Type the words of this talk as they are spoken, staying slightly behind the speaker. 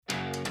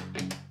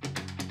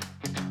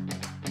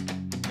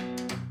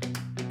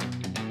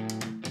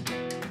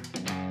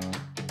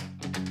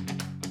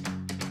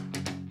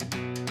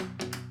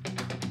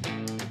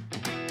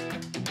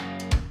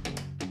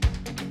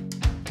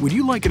Would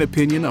you like an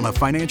opinion on a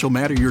financial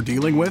matter you're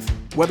dealing with?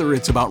 Whether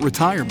it's about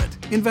retirement,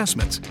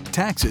 investments,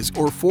 taxes,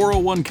 or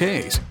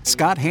 401ks,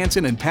 Scott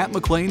Hanson and Pat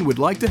McClain would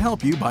like to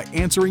help you by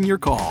answering your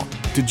call.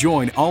 To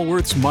join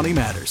Allworth's Money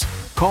Matters,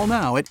 call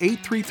now at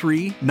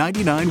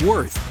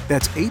 833-99-WORTH.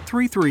 That's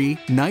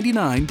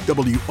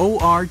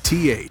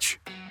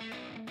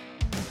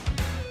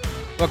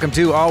 833-99-WORTH. Welcome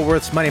to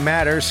Allworth's Money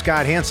Matters.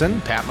 Scott Hanson.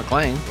 Pat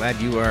McClain. Glad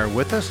you are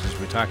with us as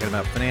we're talking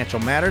about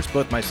financial matters.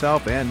 Both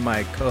myself and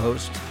my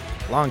co-host,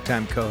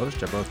 longtime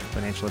co-host, are both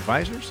financial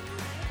advisors.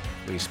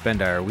 We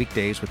spend our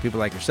weekdays with people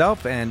like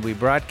yourself, and we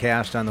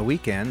broadcast on the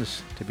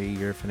weekends to be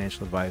your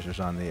financial advisors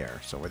on the air.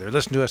 So whether you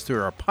listen to us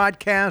through our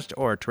podcast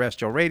or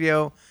terrestrial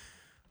radio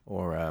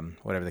or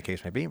whatever the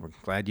case may be, we're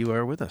glad you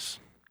are with us.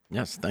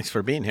 Yes, thanks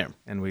for being here.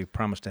 And we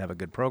promise to have a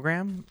good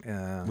program.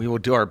 We will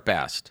do our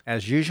best.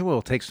 As usual,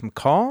 we'll take some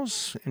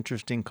calls,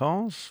 interesting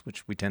calls,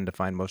 which we tend to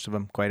find most of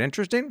them quite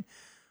interesting.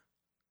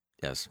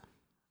 Yes.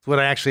 What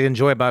I actually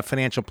enjoy about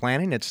financial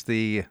planning,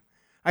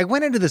 I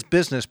went into this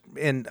business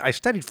and I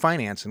studied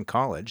finance in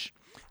college.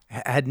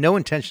 I had no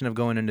intention of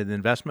going into the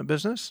investment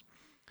business.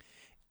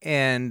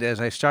 And as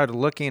I started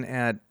looking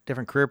at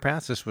different career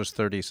paths, this was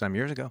 30-some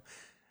years ago,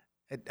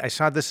 I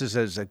saw this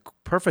as a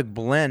perfect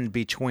blend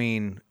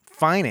between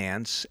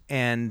finance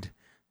and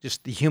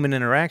just the human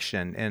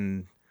interaction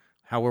and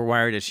how we're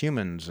wired as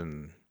humans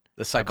and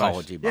the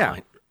psychology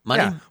behind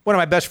money. Yeah. One of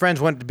my best friends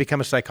wanted to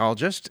become a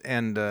psychologist,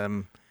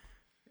 and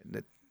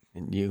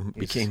you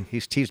became.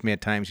 He's teased me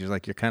at times. He's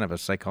like, "You're kind of a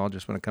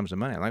psychologist when it comes to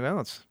money." I'm like, well,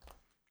 that's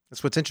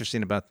what's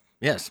interesting about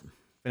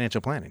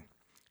financial planning.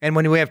 And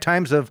when we have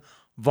times of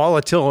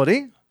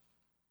volatility,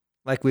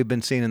 like we've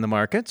been seeing in the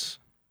markets,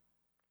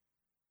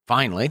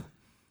 Finally,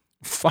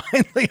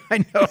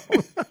 I know.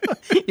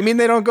 You mean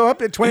they don't go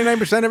up at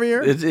 29% every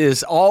year? It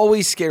is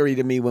always scary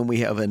to me when we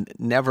have a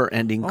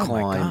never-ending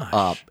climb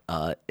up.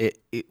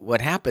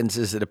 What happens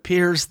is it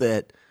appears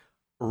that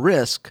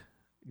risk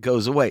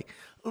goes away.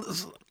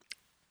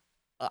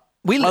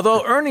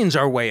 Although earnings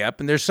are way up,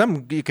 and there's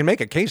some, you can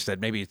make a case that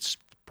maybe its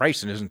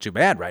pricing isn't too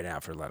bad right now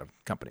for a lot of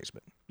companies.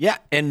 But yeah,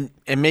 and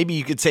maybe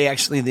you could say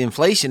actually the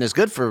inflation is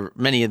good for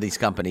many of these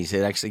companies.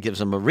 It actually gives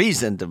them a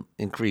reason to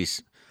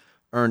increase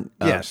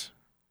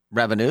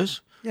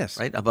revenues,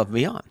 right, above and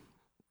beyond,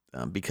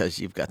 because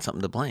you've got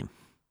something to blame.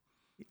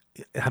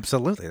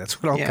 Absolutely,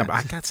 that's what I'll come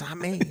back. That's not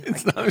me.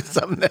 It's not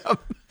something else.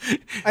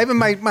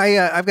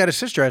 I've got a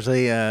sister as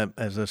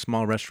a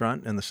small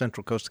restaurant in the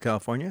Central Coast of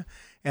California,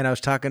 and I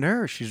was talking to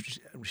her.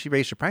 She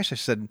raised her price. I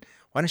said,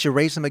 "Why don't you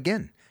raise them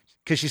again?"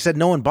 Because she said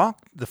no one bought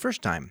the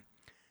first time.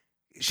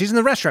 She's in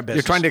the restaurant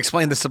business. You're trying to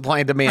explain the supply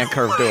and demand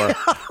curve to her.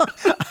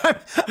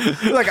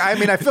 Look, I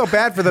mean, I feel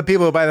bad for the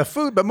people who buy the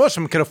food, but most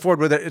of them can afford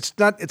with it. It's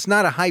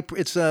not a high.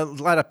 It's a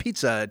lot of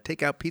pizza,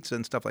 takeout pizza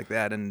and stuff like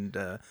that, and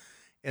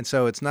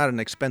so it's not an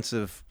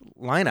expensive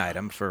line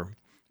item for.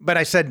 But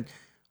I said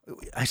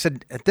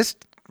at this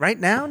right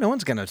now, no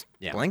one's going to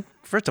blink.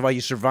 First of all,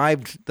 you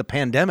survived the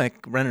pandemic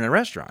running a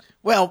restaurant.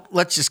 Well,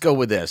 let's just go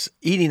with this: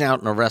 eating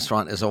out in a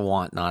restaurant is a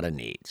want, not a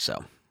need.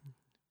 So,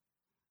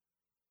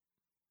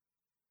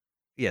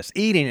 yes,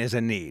 eating is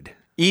a need.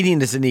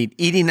 Eating is a need.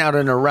 Eating out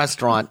in a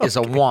restaurant is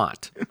a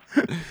want.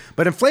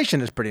 But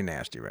inflation is pretty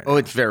nasty right now. Oh,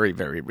 it's very,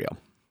 very real.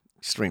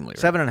 Extremely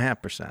real.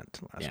 7.5%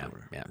 last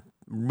quarter. Yeah.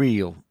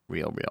 Real.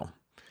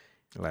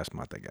 Last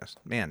month, I guess.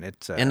 Man,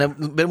 it's... And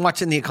I've been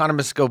watching the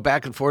economists go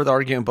back and forth,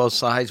 arguing both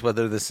sides,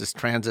 whether this is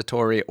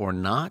transitory or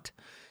not.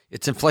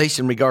 It's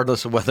inflation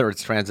regardless of whether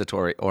it's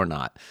transitory or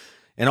not.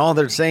 And all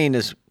they're saying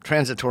is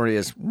transitory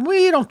is,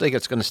 we don't think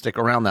it's going to stick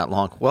around that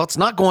long. Well, it's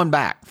not going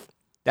back.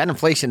 That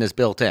inflation is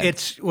built in.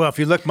 If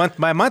you look month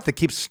by month, it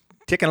keeps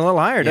ticking a little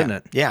higher, doesn't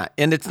it? Yeah,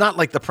 and it's not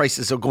like the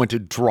prices are going to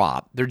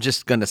drop. They're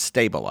just going to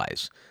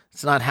stabilize.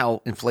 It's not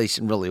how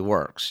inflation really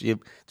works.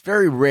 It's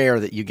very rare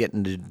that you get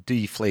into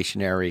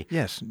deflationary.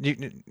 Yes,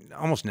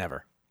 almost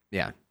never.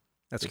 Yeah.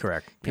 That's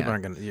correct. People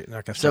aren't going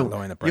to start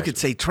lowering the price. You could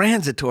say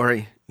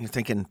transitory. You're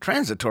thinking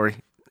transitory.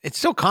 It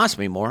still costs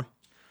me more.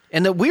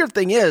 And the weird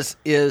thing is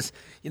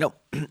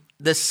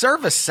the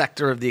service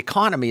sector of the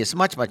economy is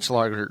much, much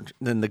larger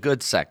than the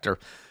goods sector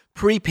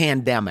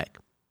pre-pandemic.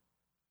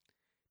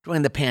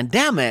 During the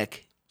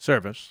pandemic,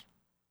 service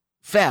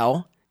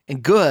fell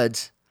and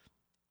goods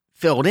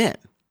filled in,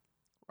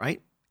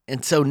 right?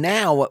 And so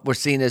now what we're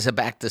seeing is a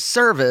back to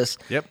service,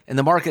 and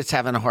the market's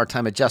having a hard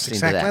time adjusting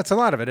to that. That's a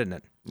lot of it, isn't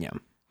it? Yeah.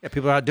 Yeah,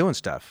 people are out doing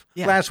stuff.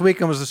 Yeah. Last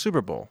weekend was the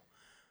Super Bowl.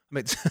 I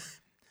mean,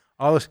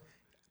 all this.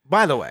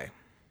 By the way,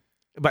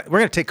 but we're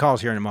going to take calls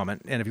here in a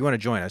moment, and if you want to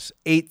join us,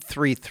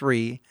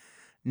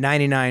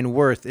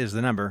 833-99-WORTH is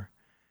the number.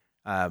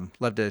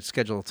 Love to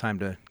schedule a time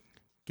to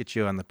get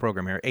you on the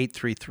program here,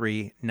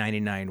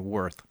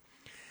 833-99-WORTH.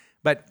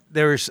 But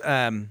there's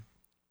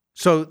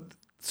so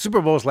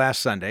Super Bowl's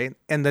last Sunday,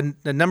 and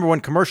the number one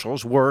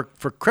commercials were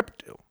for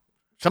crypto.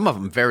 Some of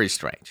them very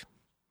strange.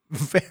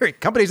 Very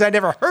companies I'd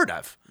never heard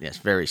of. Yes,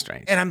 very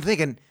strange. And I'm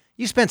thinking,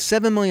 you spent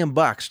 $7 million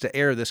to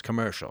air this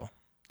commercial.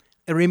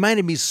 It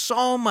reminded me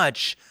so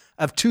much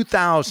of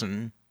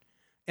 2000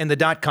 and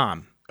the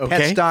 .com,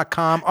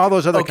 Pets.com, all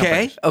those other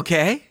companies.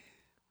 Okay.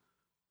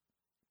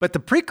 But the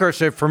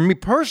precursor for me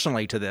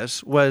personally to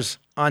this was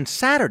on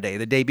Saturday,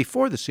 the day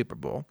before the Super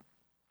Bowl,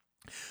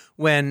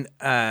 when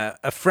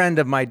a friend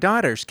of my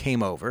daughter's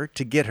came over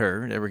to get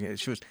her.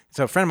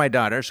 So a friend of my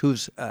daughter's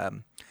who's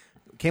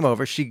came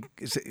over. She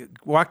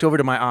walked over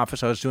to my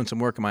office. I was doing some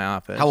work in my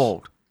office. How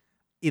old?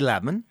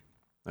 11.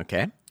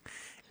 Okay.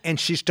 And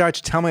she starts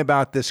telling me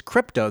about this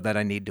crypto that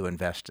I need to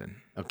invest in.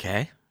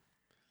 Okay.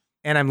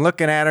 And I'm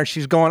looking at her.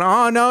 She's going,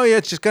 "Oh no,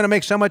 it's just going to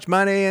make so much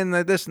money and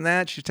this and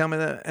that." She's telling me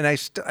that, and I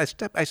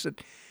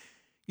said,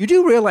 "You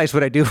do realize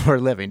what I do for a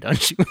living,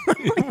 don't you?"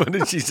 What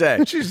did she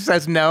say? She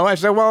says, "No." I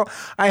said, "Well,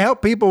 I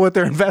help people with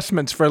their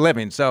investments for a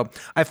living." So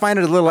I find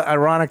it a little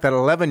ironic that an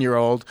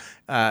 11-year-old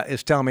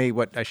is telling me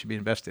what I should be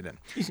invested in.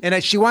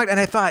 And she walked,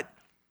 and I thought,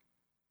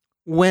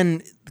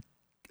 when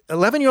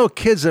 11-year-old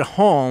kids at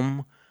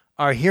home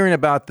are hearing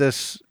about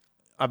this,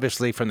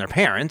 obviously from their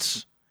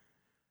parents,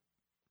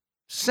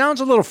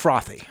 sounds a little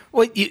frothy.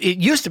 Well, it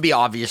used to be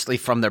obviously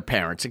from their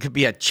parents. It could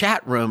be a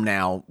chat room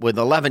now with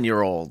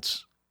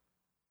 11-year-olds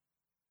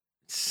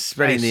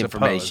spreading the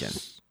information.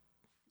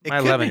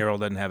 My 11-year-old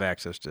doesn't have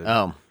access to it.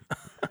 Oh.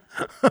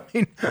 I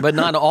mean, But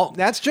not all.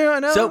 that's true. I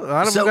know. So- a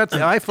lot of so them got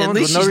the at iPhones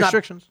least with no she's not-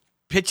 restrictions.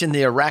 Pitching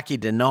the Iraqi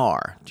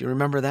dinar. Do you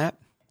remember that?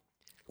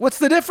 What's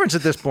the difference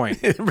at this point?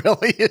 It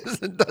really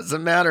is. It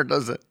doesn't matter,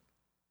 does it?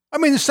 I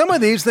mean, some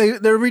of these,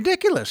 they're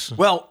ridiculous.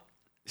 Well,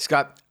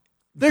 Scott,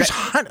 There's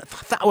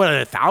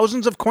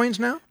thousands of coins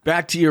now?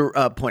 back to your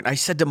point. I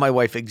said to my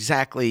wife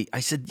exactly,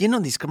 I said,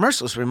 these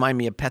commercials remind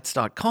me of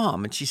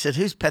pets.com. And she said,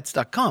 who's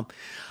pets.com?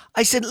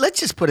 I said, let's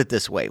just put it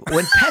this way.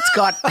 When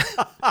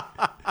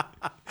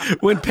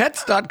when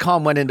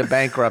pets.com went into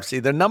bankruptcy,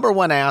 their number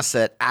one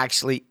asset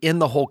actually in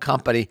the whole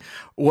company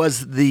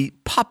was the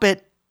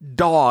puppet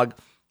dog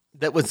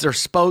that was their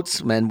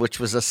spokesman, which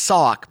was a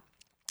sock,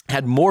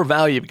 had more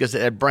value because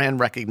it had brand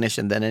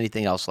recognition than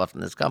anything else left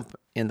in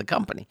in the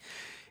company.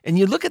 And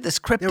you look at this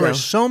crypto. There were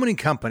so many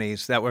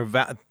companies that were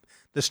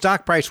the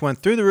stock price went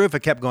through the roof.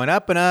 It kept going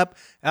up and up,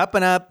 up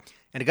and up,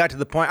 and it got to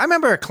the point. I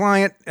remember a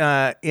client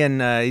in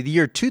the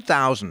year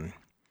 2000.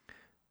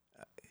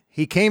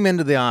 He came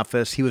into the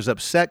office. He was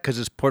upset because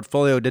his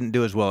portfolio didn't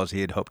do as well as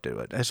he had hoped it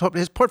would.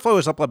 His portfolio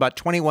was up about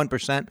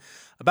 21%,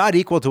 about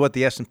equal to what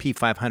the S&P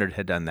 500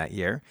 had done that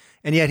year.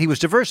 And yet he was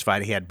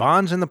diversified. He had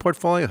bonds in the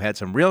portfolio, had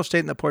some real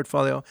estate in the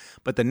portfolio,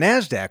 but the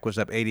NASDAQ was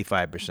up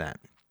 85%.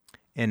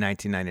 In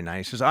 1999.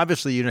 He says,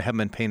 obviously, you haven't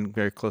been paying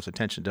very close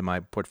attention to my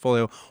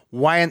portfolio.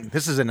 Why?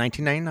 This is in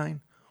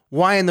 1999.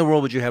 Why in the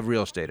world would you have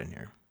real estate in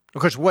here?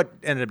 Of course, what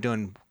ended up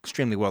doing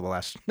extremely well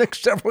the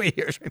next several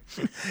years.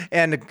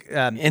 And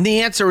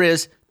the answer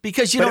is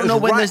because you don't know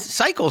when the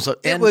cycles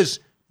end.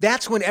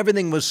 That's when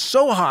everything was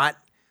so hot.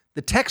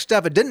 The tech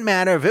stuff, it didn't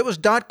matter. If it was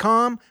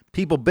 .com,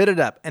 people bid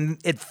it up. And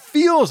it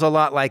feels a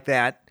lot like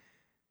that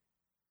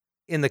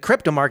in the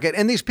crypto market.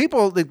 And these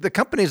people, the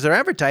companies they're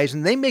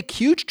advertising, they make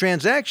huge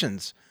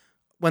transactions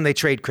when they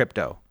trade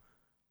crypto.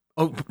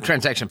 Oh,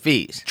 transaction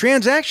fees.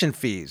 Transaction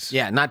fees.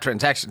 Yeah, not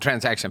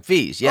transaction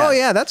fees. Yeah. Oh,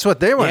 yeah, that's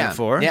what they went Yeah,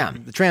 for. yeah.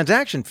 The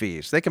transaction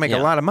fees. They can make a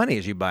lot of money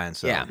as you buy and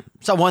sell. Yeah.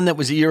 So one that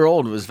was a year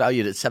old was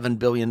valued at $7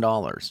 billion.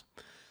 $7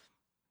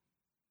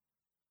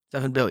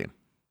 billion.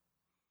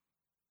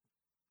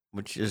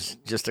 Which is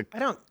just we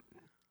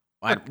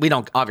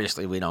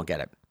don't get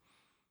it.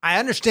 I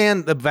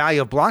understand the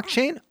value of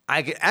blockchain.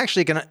 I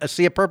actually can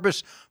see a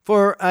purpose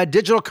for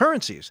digital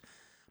currencies.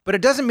 But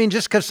it doesn't mean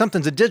just because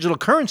something's a digital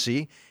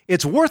currency,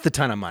 it's worth a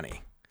ton of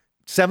money.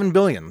 $7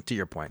 billion, to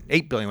your point.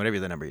 $8 billion, whatever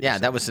the number is. Yeah,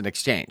 that was an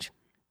exchange.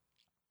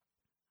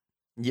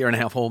 Year and a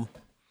half old.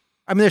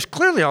 I mean, there's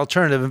clearly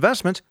alternative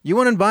investments. You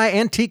want to buy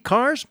antique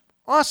cars?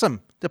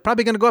 Awesome. They're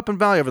probably going to go up in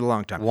value over the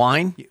long time.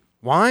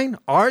 Wine,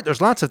 art,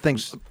 there's lots of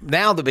things.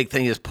 Now the big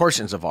thing is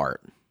portions of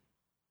art.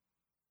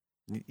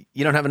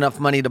 You don't have enough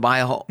money to buy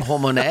a whole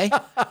Monet?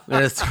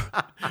 We're going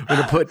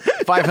to put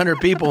 500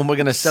 people and we're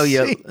going to sell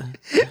you.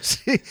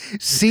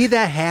 See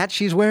that hat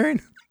she's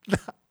wearing?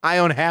 I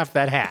own half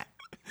that hat.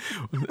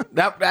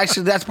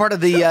 That's part of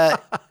the.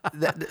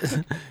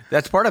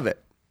 That's part of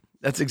it.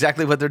 That's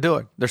exactly what they're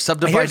doing. They're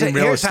subdividing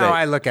real estate. Here's how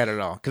I look at it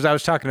all. Because I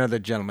was talking to another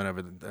gentleman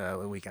over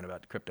the weekend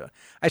about crypto.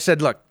 I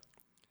said, look,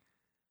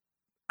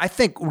 I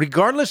think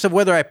regardless of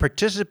whether I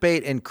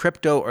participate in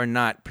crypto or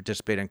not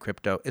participate in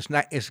crypto, it's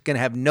going to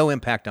have no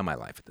impact on my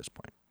life at this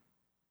point.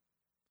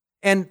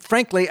 And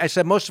frankly, I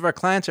said most of our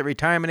clients at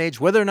retirement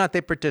age, whether or not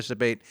they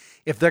participate,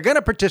 if they're going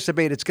to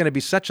participate, it's going to be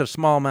such a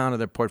small amount of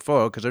their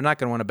portfolio because they're not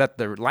going to want to bet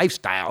their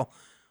lifestyle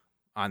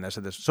on this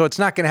or this. So it's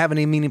not going to have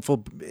any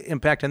meaningful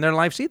impact on their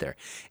lives either.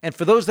 And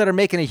for those that are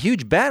making a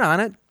huge bet on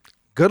it,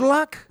 good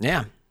luck.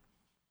 Yeah.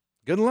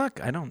 Good luck.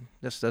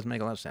 This doesn't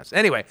make a lot of sense.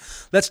 Anyway,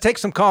 let's take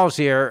some calls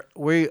here.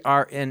 We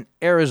are in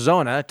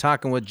Arizona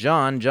talking with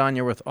John. John,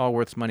 you're with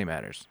Allworth's Money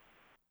Matters.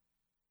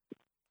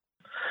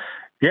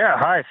 Yeah.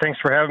 Hi. Thanks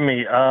for having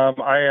me.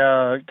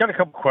 I got a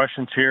couple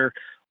questions here.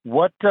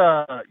 What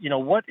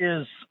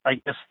is, I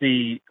guess,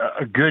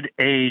 a good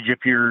age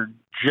if you're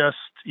just,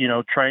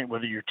 trying,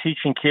 whether you're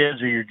teaching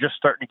kids or you're just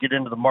starting to get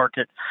into the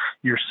market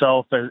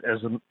yourself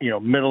as a,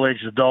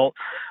 middle-aged adult,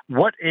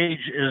 what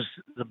age is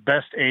the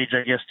best age,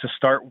 I guess, to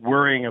start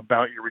worrying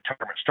about your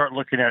retirement? Start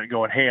looking at it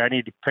going, hey, I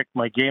need to pick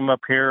my game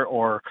up here,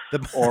 or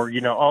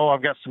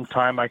I've got some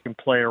time I can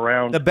play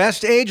around. The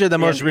best age or the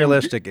most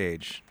realistic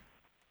age?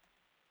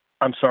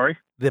 I'm sorry?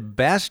 The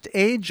best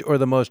age or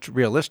the most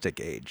realistic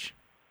age?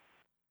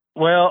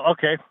 Well,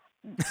 okay.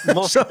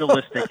 Most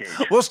realistic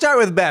age. We'll start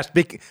with best.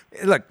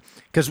 Look,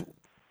 because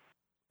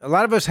a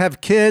lot of us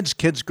have kids.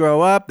 Kids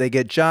grow up. They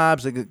get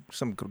jobs.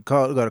 Some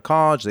go to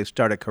college. They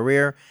start a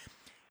career.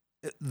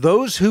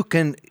 Those who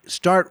can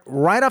start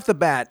right off the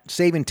bat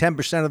saving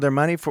 10% of their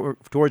money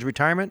towards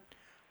retirement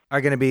are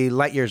going to be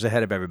light years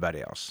ahead of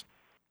everybody else.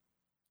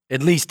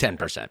 At least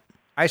 10%.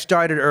 I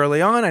started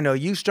early on. I know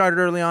you started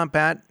early on,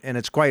 Pat, and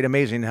it's quite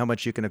amazing how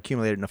much you can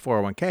accumulate in a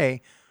 401k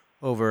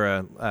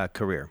over a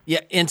career.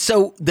 Yeah, and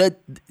so the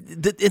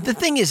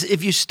thing is,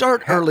 if you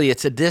start early,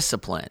 it's a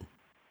discipline.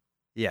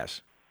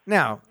 Yes.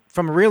 Now,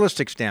 from a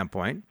realistic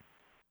standpoint,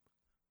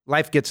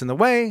 life gets in the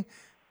way.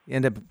 You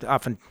end up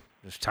often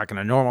just talking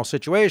a normal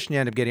situation. You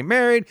end up getting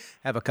married,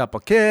 have a couple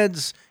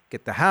kids,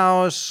 get the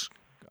house,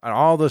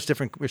 all those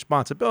different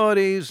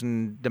responsibilities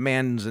and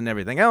demands and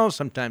everything else.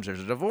 Sometimes there's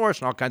a divorce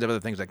and all kinds of other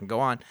things that can go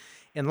on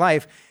in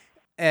life.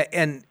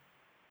 And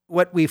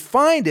what we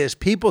find is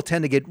people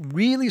tend to get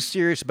really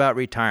serious about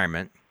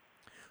retirement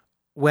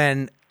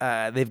when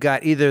they've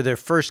got either their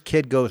first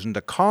kid goes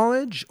into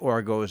college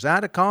or goes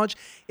out of college.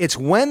 It's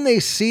when they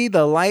see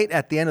the light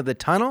at the end of the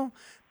tunnel.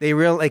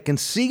 They can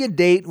see a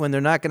date when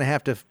they're not going to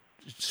have to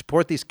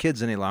support these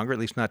kids any longer, at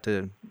least not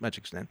to much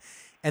extent.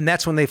 And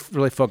that's when they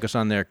really focus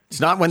on their It's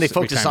not when they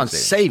focus on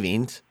savings.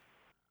 savings.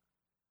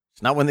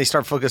 It's not when they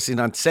start focusing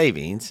on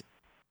savings.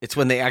 It's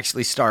when they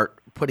actually start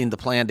putting the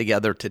plan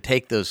together to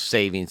take those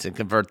savings and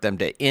convert them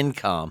to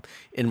income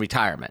in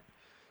retirement.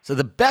 So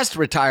the best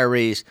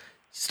retirees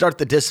start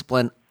the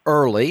discipline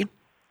early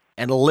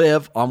and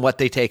live on what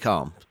they take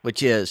home,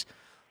 which is,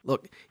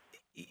 look,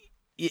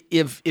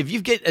 if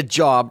you get a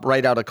job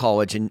right out of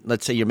college and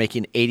let's say you're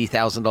making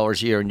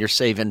 $80,000 a year and you're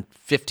saving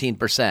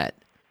 15%,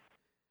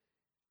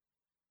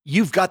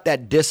 you've got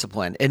that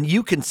discipline and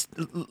you can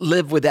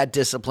live with that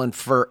discipline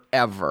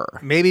forever.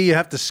 Maybe you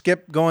have to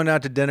skip going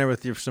out to dinner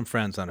with some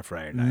friends on a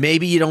Friday night.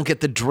 Maybe you don't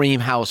get the dream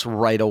house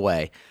right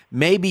away.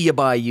 Maybe you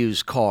buy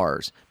used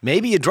cars.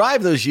 Maybe you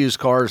drive those used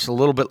cars a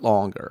little bit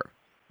longer,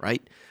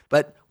 right?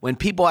 But when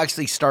people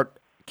actually start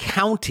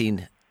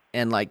counting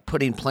and like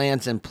putting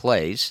plans in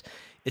place,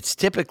 it's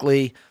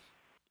typically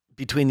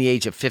between the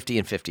age of 50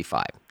 and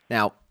 55.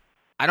 Now,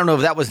 I don't know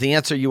if that was the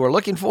answer you were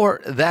looking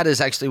for. That is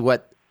actually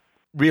what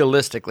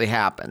realistically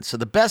happens. So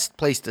the best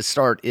place to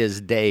start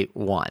is day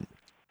one.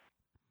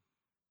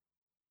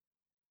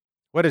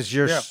 What is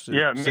your it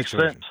makes situation?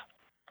 sense.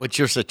 What's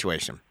your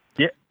situation?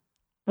 Yeah.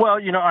 Well,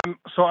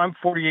 I'm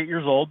 48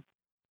 years old,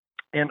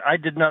 and I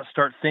did not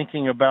start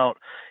thinking about,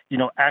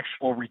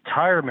 actual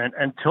retirement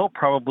until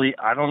probably,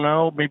 I don't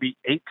know, maybe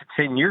 8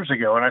 to 10 years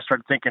ago. And I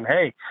started thinking,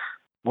 hey,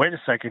 wait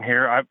a second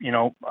here.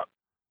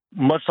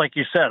 Much like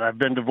you said, I've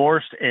been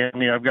divorced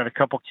and I've got a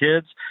couple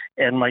kids,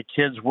 and my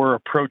kids were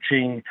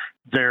approaching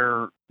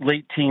their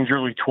late teens,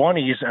 early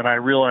 20s, and I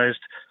realized,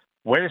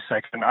 wait a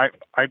second,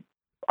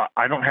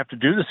 I don't have to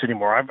do this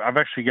anymore. I've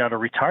actually got a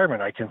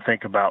retirement I can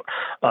think about.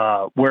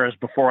 Whereas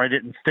before I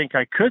didn't think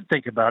I could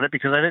think about it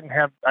because I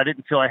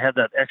didn't feel I had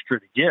that extra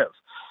to give.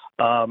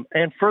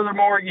 And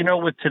furthermore,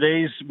 with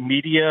today's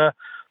media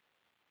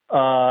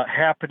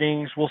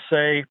happenings, we'll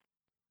say,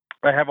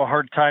 I have a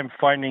hard time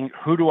finding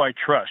who do I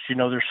trust.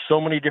 There's so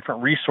many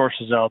different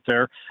resources out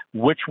there.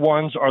 Which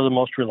ones are the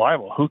most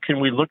reliable? Who can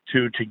we look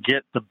to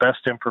get the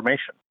best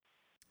information?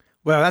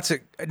 Well, that's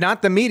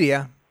not the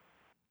media.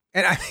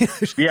 And I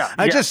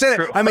just said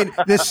true. it. I mean,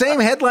 the same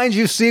headlines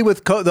you see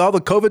with all the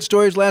COVID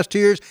stories last 2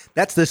 years,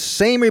 that's the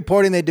same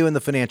reporting they do in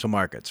the financial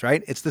markets,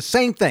 right? It's the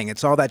same thing.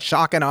 It's all that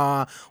shock and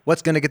awe.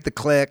 What's going to get the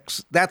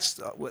clicks? That's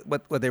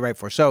what they write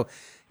for. So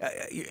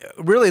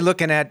really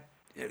looking at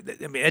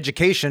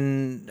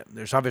education,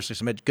 there's obviously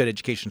some good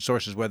education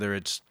sources, whether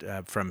it's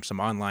from some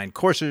online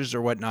courses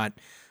or whatnot,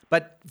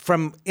 but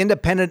from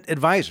independent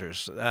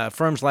advisors,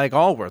 firms like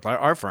Allworth,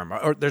 our firm,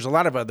 or there's a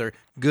lot of other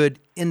good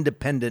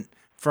independent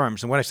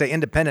firms. And when I say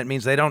independent, it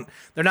means they're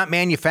not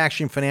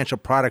manufacturing financial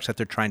products that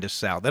they're trying to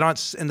sell. They're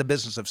not in the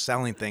business of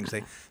selling things.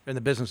 They're in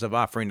the business of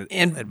offering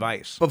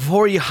advice.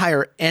 Before you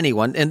hire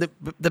anyone, and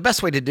the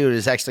best way to do it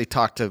is actually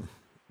talk to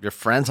your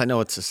friends. I know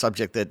it's a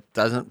subject that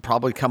doesn't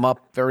probably come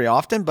up very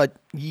often, but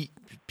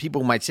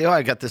people might say, oh,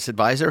 I got this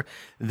advisor.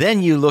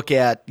 Then you go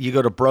to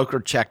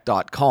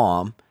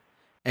brokercheck.com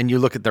and you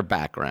look at their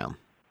background.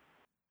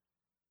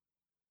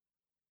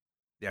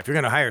 Yeah, if you're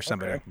going to hire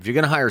somebody. Okay. If you're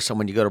going to hire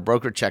someone, you go to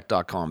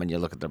brokercheck.com and you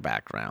look at their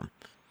background.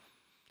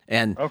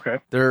 And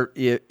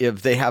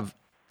if they have,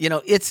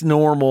 it's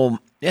normal.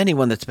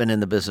 Anyone that's been in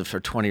the business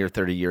for 20 or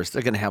 30 years,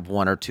 they're going to have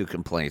one or two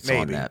complaints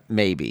on that.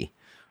 Maybe.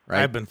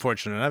 right? I've been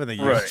fortunate. I've been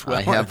the Right. US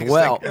I have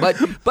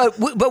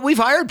but we've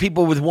hired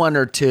people with one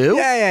or two.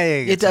 Yeah.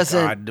 It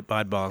doesn't.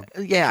 Oddball.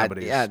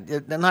 Yeah.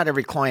 Not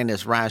every client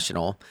is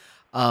rational,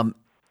 and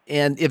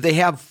if they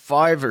have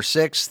 5 or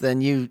 6,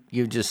 then you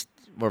just,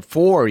 or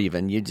 4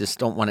 even, you just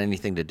don't want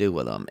anything to do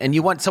with them, and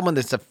you want someone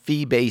that's a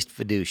fee-based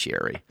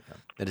fiduciary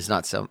that is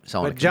not selling.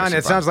 But John,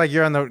 it sounds like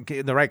you're on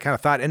the right kind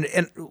of thought,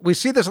 and we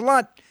see this a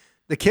lot.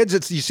 The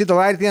kids, you see the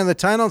light at the end of the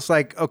tunnel. It's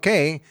like,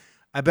 okay,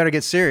 I better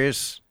get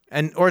serious,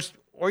 and or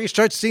you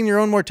start seeing your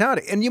own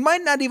mortality, and you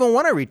might not even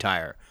want to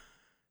retire.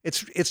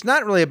 It's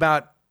not really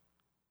about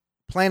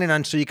planning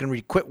on so you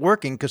can quit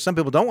working, because some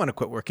people don't want to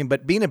quit working,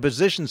 but being in a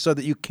position so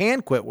that you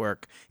can quit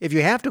work if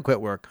you have to quit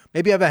work.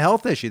 Maybe you have a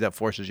health issue that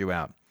forces you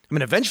out. I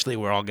mean, eventually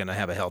we're all going to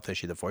have a health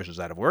issue that forces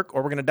us out of work,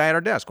 or we're going to die at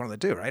our desk, one of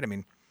the two, right? I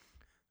mean,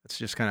 that's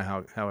just kind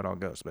of how it all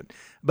goes.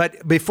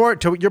 But before,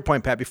 to your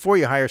point, Pat, before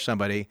you hire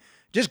somebody,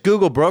 just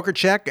Google broker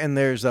check, and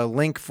there's a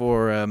link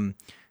for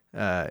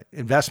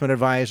investment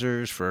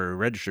advisors, for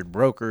registered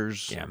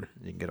brokers. Yeah,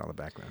 you can get all the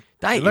background.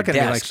 You're looking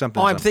at me like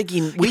something. I'm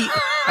thinking.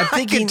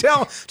 I can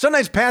tell.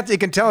 Sometimes Pat, you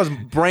can tell his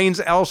brain's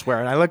elsewhere,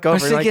 and I look over.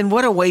 I was thinking,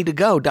 what a way to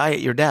go, die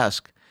at your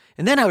desk.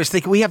 And then I was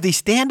thinking, we have these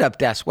stand-up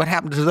desks. What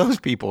happened to those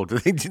people?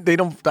 They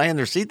don't die in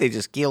their seat; they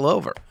just keel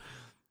over.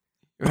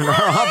 In our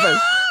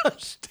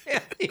office,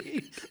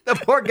 the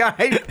poor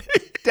guy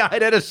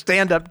died at a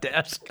stand-up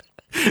desk.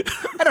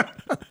 I don't.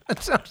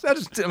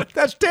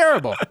 That's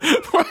terrible.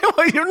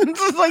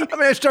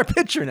 I start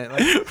picturing it.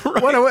 Like,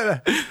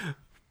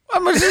 I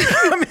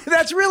mean,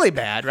 that's really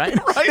bad, right?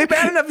 It's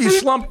bad enough if you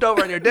slumped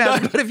over on your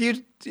desk, but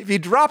if you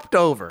dropped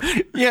over,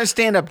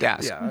 stand-up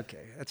desk. Yeah,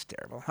 okay, that's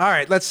terrible. All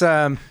right, let's.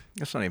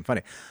 That's not even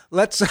funny.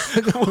 Let's.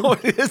 Well,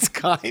 it is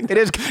kind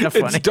of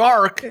funny. It's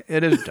dark.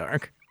 It is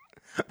dark.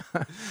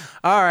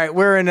 All right,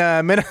 we're in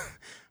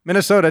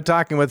Minnesota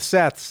talking with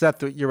Seth.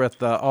 Seth, you're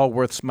with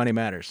Allworth's Money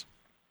Matters.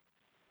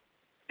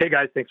 Hey,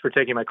 guys. Thanks for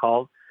taking my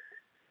call.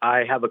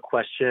 I have a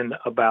question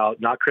about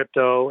not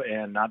crypto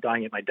and not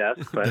dying at my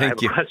desk, but I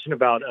have a question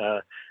about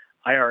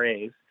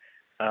IRAs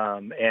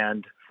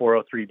and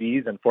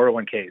 403Bs and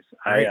 401Ks.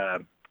 Right. I,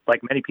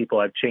 like many people,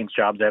 I've changed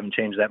jobs. I haven't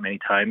changed that many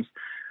times.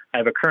 I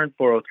have a current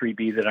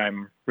 403B that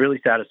I'm really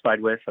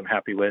satisfied with. I'm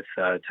happy with.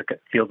 It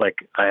feels like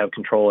I have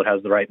control. It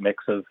has the right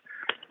mix of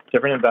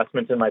different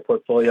investments in my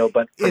portfolio.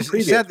 But is it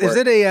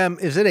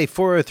a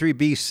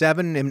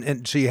 403B7?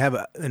 And so you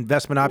have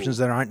investment options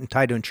that aren't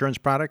tied to insurance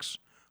products,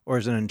 or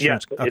is it an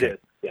insurance? Yes, it is.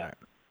 Yeah. Right.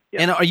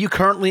 Yeah. And are you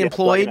currently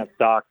employed? So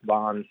stocks,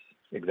 bonds,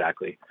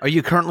 exactly. Are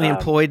you currently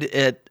employed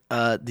at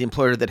the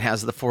employer that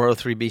has the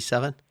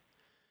 403B7?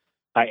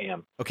 I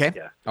am. Okay.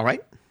 Yeah. All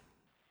right.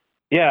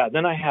 Yeah.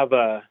 Then I have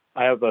a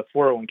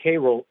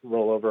 401k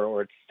rollover,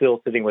 or it's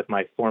still sitting with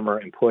my former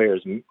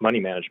employer's money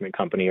management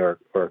company or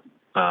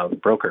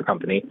broker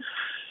company.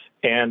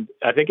 And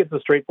I think it's a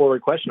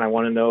straightforward question. I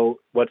want to know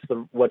what's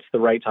the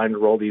right time to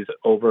roll these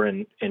over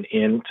and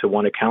into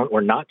one account,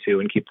 or not to,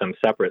 and keep them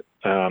separate.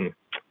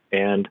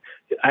 And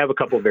I have a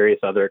couple of various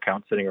other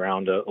accounts sitting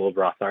around, an old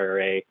Roth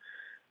IRA.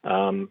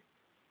 Do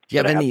you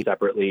have any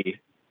separately?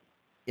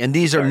 And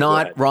these are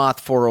not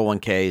Roth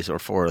 401ks or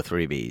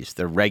 403bs.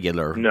 They're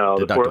regular. No,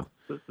 deductible.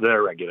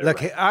 They're regular.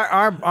 Look, right.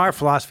 our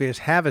philosophy is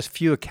have as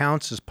few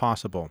accounts as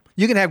possible.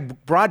 You can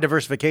have broad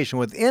diversification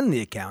within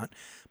the account,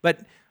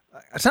 but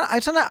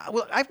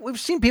we've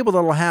seen people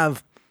that will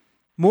have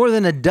more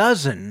than a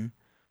dozen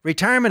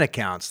retirement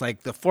accounts,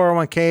 like the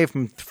 401k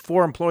from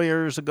 4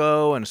 employers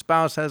ago, and a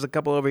spouse has a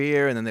couple over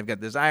here, and then they've got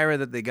this IRA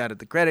that they got at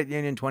the credit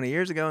union 20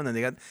 years ago, and then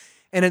they got,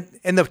 and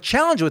the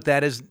challenge with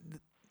that is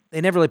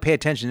they never really pay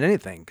attention to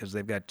anything because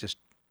they've got just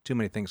too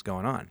many things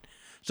going on.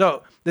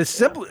 So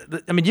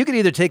you can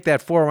either take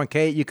that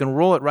 401k, you can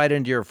roll it right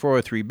into your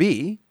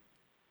 403b,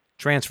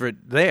 transfer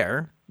it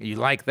there, you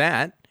like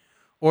that,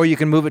 or you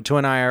can move it to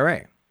an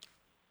IRA.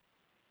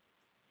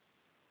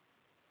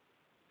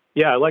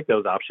 Yeah, I like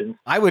those options.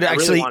 I would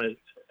actually.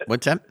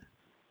 What's that?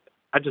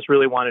 I just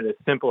really want it as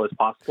simple as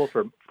possible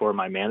for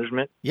my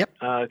management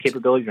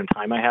capabilities and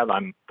time I have.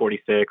 I'm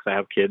 46. I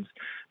have kids,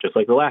 just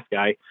like the last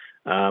guy.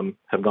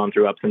 Have gone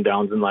through ups and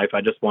downs in life.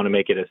 I just want to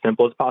make it as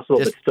simple as possible,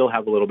 but still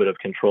have a little bit of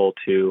control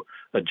to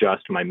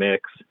adjust my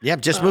mix. Yeah,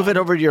 just move it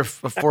over to your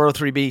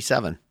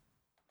 403b7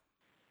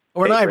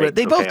 or an IRA.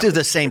 They both do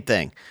the same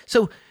thing.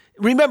 So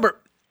remember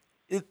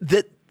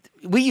that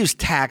we use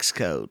tax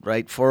code,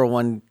 right?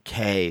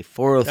 401k,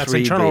 403b. That's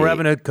Internal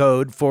Revenue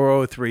Code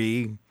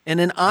 403. And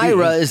an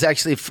IRA is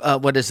actually,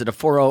 what is it, a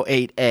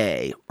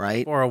 408A,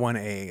 right?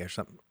 401A or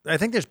something. I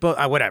think there's both,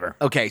 whatever.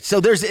 Okay, so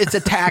it's a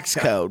tax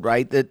code,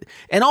 right?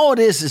 And all it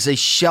is a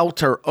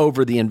shelter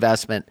over the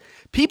investment.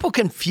 People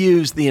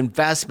confuse the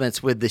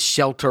investments with the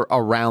shelter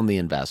around the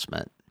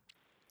investment,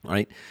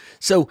 right?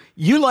 So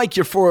you like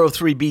your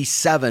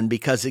 403b7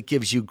 because it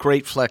gives you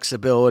great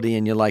flexibility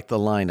and you like the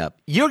lineup.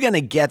 You're going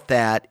to get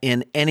that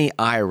in any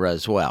IRA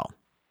as well,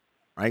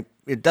 right?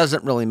 It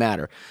doesn't really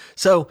matter.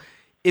 So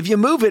if you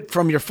move it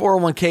from your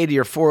 401k to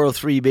your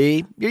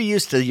 403b, you're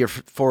used to your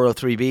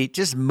 403b,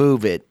 just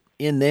move it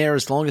in there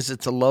as long as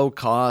it's a low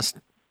cost,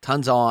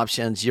 tons of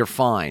options, you're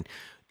fine.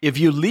 If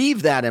you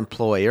leave that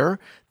employer,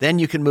 then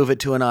you can move it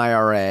to an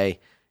IRA,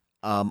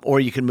 or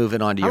you can move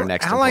it on to your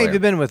next How employer. long have you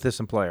been with this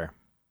employer?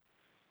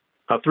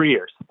 3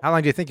 years. How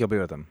long do you think you'll be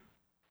with them?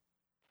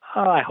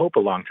 I hope a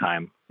long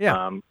time. Yeah.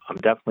 I'm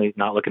definitely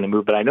not looking to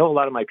move, but I know a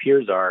lot of my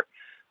peers are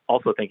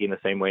also thinking the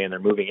same way, and they're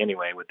moving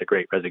anyway with the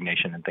Great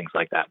Resignation and things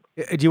like that.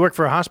 Do you work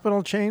for a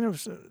hospital chain of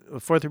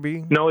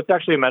 403B? No, it's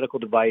actually a medical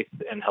device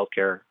and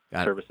healthcare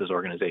Got it. services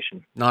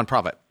organization.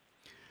 Nonprofit.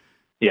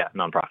 Yeah,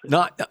 nonprofit.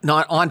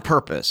 Not on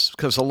purpose,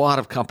 because a lot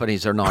of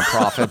companies are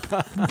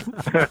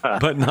nonprofit,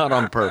 but not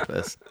on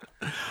purpose.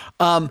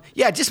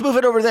 Just move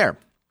it over there.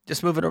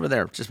 Just move it over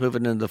there. Just move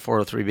it into the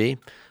 403B,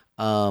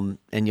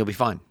 and you'll be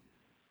fine.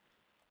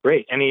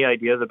 Great. Any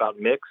ideas about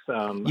mix?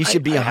 You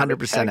should be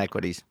 100%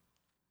 equities.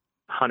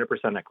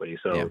 100% equity.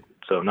 So Yeah.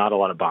 so not a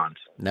lot of bonds.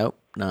 Nope,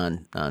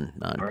 none. All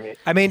right.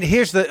 I mean,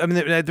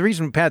 the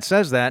reason Pat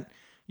says that,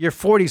 you're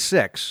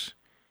 46.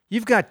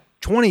 You've got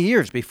 20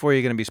 years before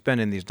you're going to be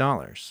spending these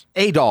dollars.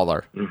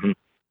 $1.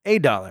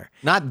 $1.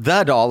 Not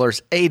the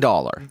dollars,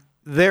 $1.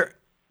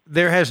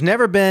 There has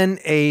never been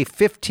a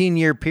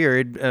 15-year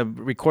period of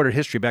recorded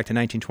history back to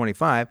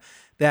 1925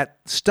 that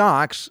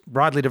stocks,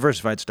 broadly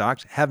diversified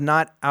stocks, have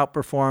not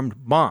outperformed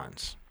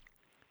bonds.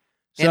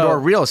 Or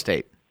real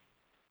estate.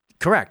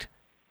 Correct.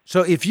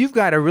 So if you've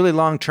got a really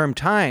long-term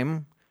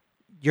time,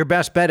 your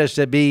best bet is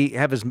to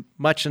have as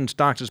much in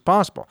stocks as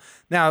possible.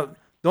 Now,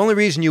 the only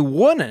reason you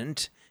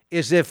wouldn't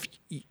is if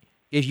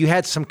you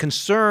had some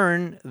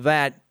concern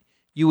that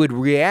you would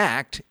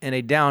react in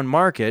a down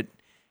market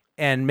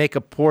and make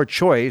a poor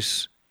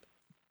choice,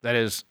 that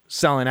is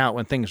selling out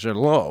when things are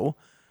low.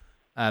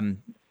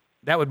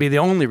 That would be the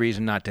only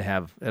reason not to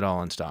have it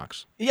all in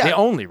stocks. Yeah. The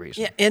only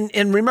reason. Yeah,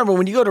 and remember,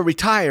 when you go to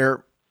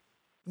retire,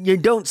 you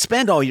don't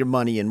spend all your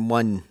money in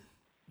 1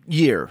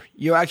 year.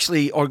 You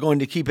actually are going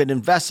to keep it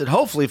invested,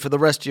 hopefully, for the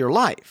rest of your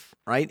life,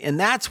 right? And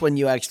that's when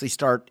you actually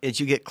start, as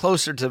you get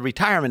closer to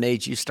retirement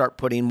age, you start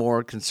putting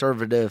more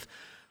conservative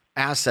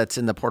assets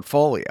in the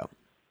portfolio.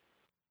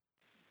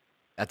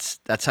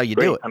 That's how you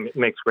do it. I mean, it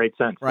makes great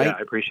sense. Right? Yeah,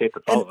 I appreciate the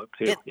follow-up,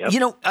 too. Yep. You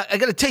know, I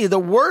got to tell you, the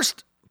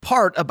worst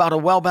part about a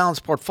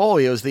well-balanced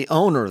portfolio is the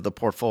owner of the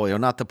portfolio,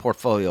 not the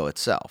portfolio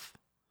itself.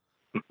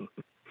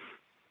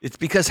 It's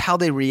because how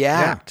they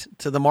react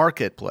to the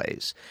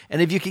marketplace.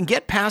 And if you can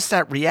get past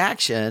that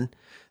reaction,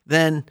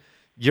 then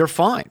you're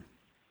fine.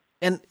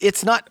 And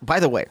it's not, by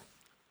the way,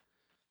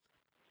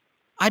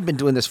 I've been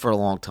doing this for a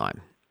long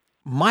time.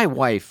 My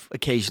wife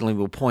occasionally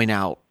will point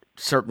out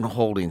certain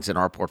holdings in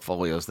our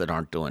portfolios that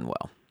aren't doing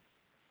well.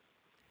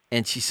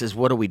 And she says,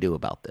 "What do we do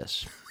about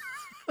this?"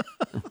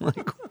 I'm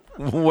like,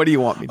 what do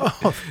you want me to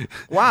do?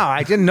 Wow,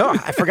 I didn't know.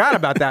 I forgot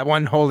about that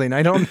one holding.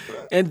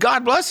 And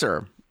God bless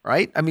her,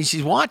 right? I mean,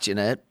 she's watching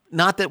it.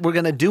 Not that we're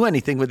going to do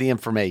anything with the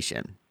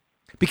information.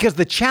 Because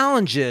the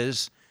challenge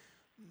is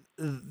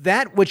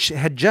that which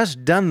had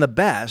just done the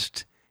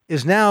best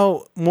is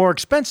now more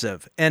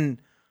expensive.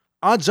 And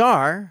odds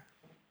are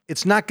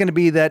it's not going to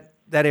be that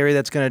area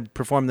that's going to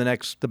perform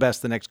the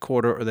best the next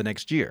quarter or the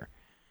next year.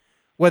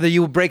 Whether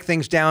you break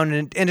things down,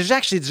 and there's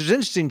an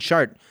interesting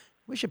chart.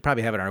 We should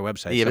probably have it on our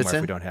website somewhere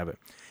if we don't have it.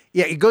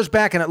 Yeah, it goes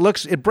back and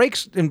it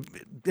breaks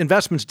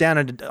investments down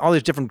into all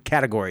these different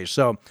categories.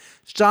 So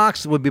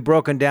stocks would be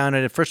broken down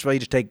into, first of all, you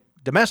just take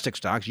domestic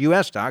stocks,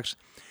 U.S. stocks,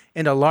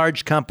 into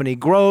large company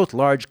growth,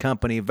 large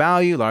company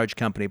value, large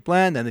company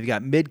blend. Then you've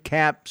got mid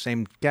cap,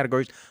 same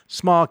categories,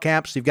 small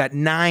caps. You've got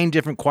 9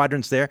 different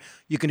quadrants there.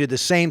 You can do the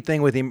same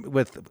thing with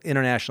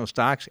international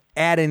stocks,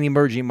 add in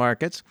emerging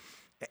markets,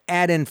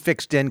 add in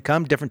fixed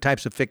income, different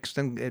types of fixed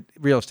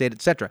real estate,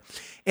 et cetera.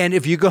 And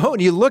if you go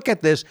and you look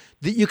at this,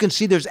 you can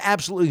see there's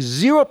absolutely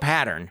zero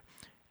pattern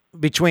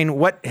between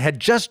what had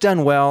just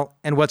done well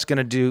and what's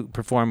going to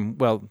perform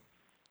well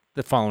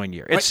the following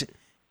year.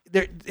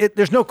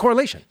 There's no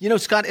correlation. You know,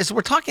 Scott, as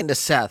we're talking to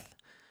Seth,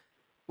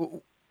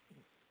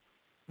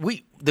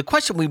 the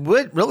question we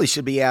really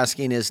should be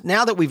asking is,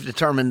 now that we've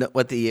determined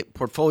what the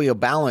portfolio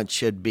balance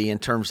should be in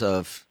terms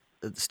of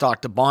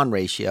stock to bond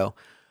ratio,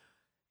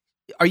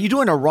 are you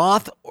doing a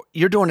Roth?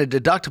 You're doing a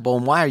deductible,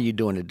 and why are you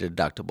doing a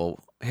deductible?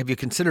 Have you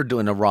considered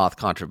doing a Roth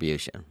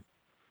contribution?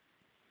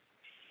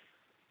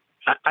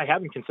 I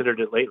haven't considered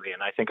it lately,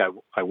 and I think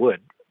I would,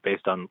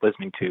 based on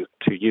listening to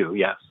you.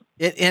 Yes.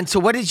 And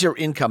so, what is your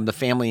income? The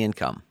family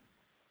income?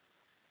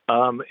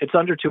 It's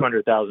under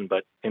 200,000,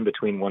 but in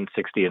between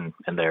 160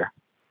 and there.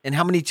 And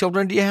how many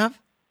children do you have?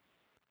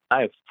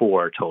 I have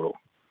 4 total.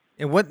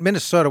 In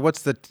Minnesota?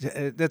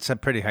 That's a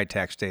pretty high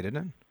tax state, isn't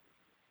it?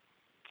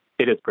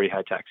 It is pretty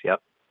high tax. Yep.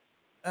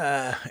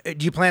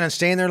 Do you plan on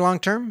staying there long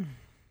term?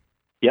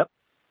 Yep.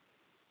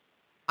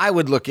 I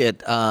would look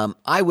at.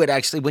 I would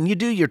actually, when you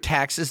do your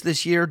taxes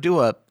this year, do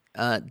a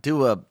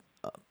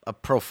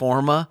pro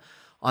forma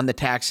on the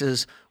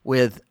taxes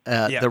with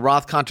the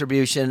Roth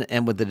contribution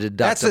and with the deductible.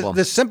 That's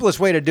the simplest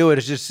way to do it.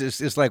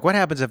 Is like, what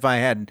happens if I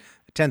had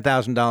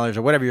 $10,000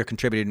 or whatever you're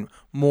contributing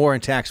more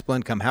in taxable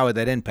income? How would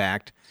that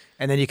impact?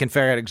 And then you can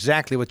figure out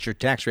exactly what your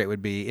tax rate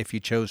would be if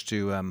you chose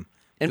to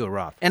do a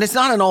Roth. And it's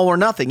not an all or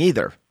nothing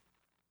either.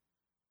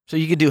 So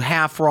you can do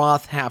half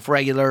Roth, half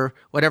regular,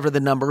 whatever the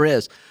number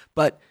is.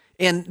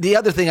 And the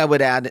other thing I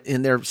would add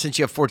in there, since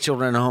you have 4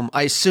 children at home,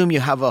 I assume you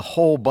have a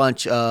whole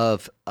bunch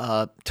of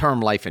term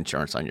life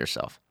insurance on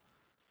yourself.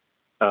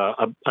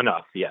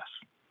 Enough, yes.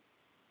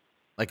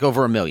 Like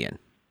over $1 million.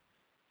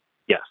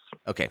 Yes.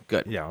 Okay,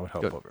 good. Yeah, I would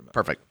hope Good. over that.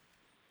 Perfect.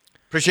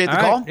 Appreciate the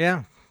All call. right,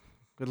 yeah.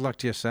 Good luck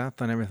to you,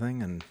 Seth, on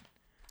everything.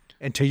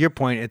 And to your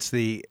point, it's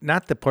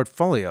not the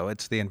portfolio,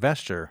 it's the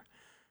investor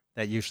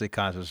that usually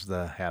causes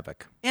the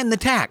havoc. And the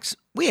tax.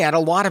 We add a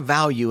lot of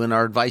value in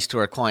our advice to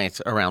our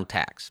clients around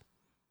tax.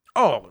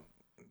 Oh,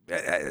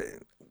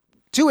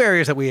 2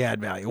 areas that we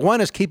add value. One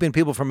is keeping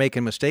people from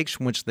making mistakes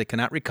from which they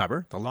cannot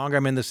recover. The longer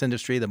I'm in this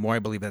industry, the more I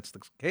believe that's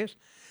the case.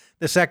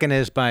 The second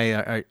is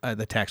by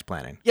the tax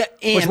planning. Yeah,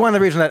 which is one of the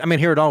reasons that,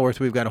 here at Allworth,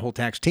 we've got a whole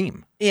tax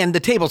team. And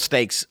the table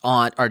stakes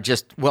are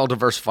just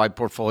well-diversified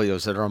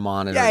portfolios that are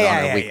monitored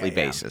on a weekly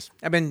basis.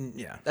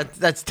 Yeah.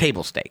 That's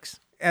table stakes.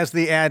 As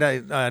the ad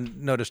I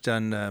noticed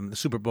on the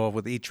Super Bowl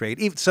with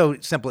E-Trade, so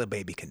simple a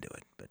baby can do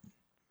it. But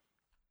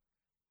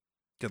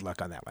good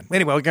luck on that one.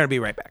 Anyway, we're going to be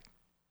right back.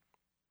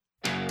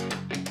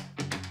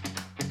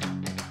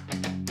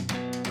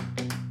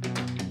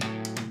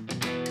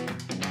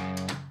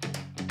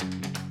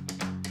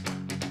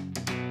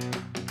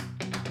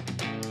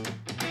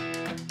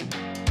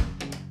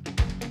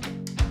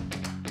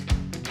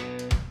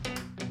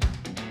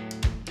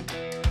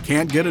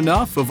 Can't get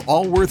enough of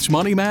Allworth's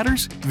Money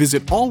Matters?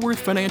 Visit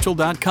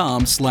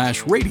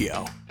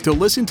allworthfinancial.com/radio to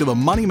listen to the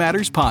Money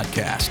Matters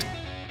podcast.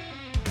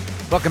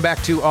 Welcome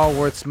back to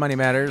Allworth's Money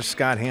Matters.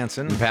 Scott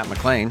Hansen. And Pat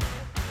McClain.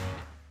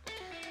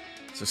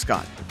 So,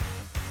 Scott,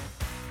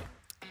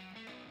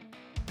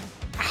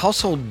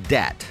 household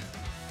debt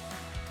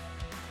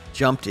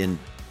jumped in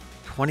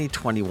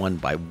 2021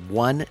 by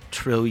 $1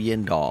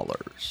 trillion.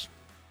 $1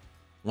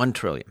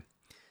 trillion.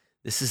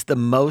 This is the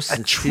most.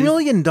 $1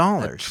 trillion?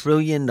 $1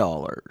 trillion.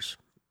 Right?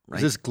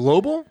 Is this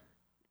global?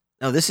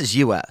 No, this is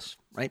U.S.,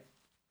 right?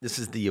 This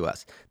is the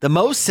U.S. The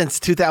most since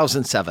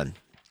 2007.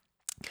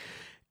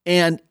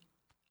 And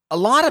a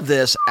lot of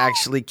this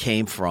actually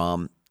came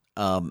from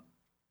auto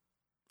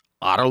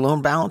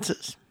loan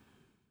balances,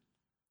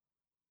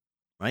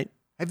 right?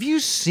 Have you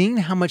seen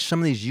how much some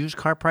of these used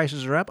car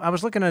prices are up? I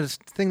was looking at this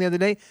thing the other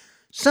day.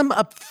 Some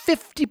up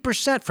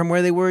 50% from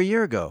where they were a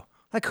year ago.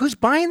 Like, who's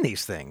buying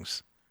these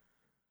things?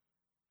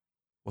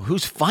 Well,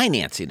 who's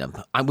financing them?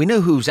 We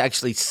know who's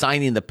actually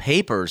signing the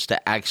papers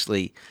to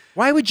actually.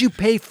 Why would you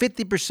pay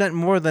 50%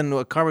 more than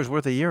a car was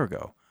worth a year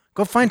ago?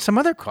 Go find some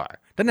other car.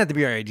 Doesn't have to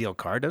be our ideal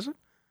car, does it?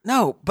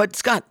 No, but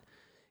Scott,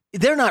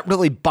 they're not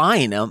really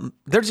buying them.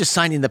 They're just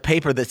signing the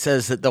paper that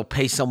says that they'll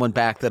pay someone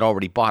back that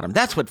already bought them.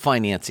 That's what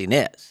financing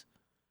is,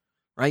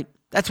 right?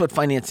 That's what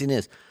financing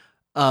is.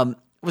 I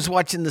was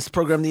watching this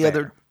program the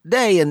other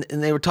day, and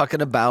they were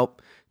talking about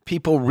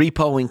people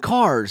repoing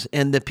cars,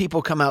 and the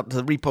people come out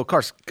to the repo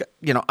cars.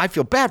 You know, I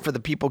feel bad for the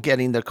people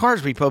getting their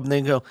cars repoed, and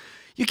they go,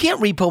 "You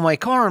can't repo my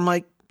car." I'm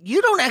like,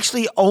 you don't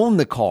actually own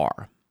the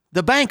car.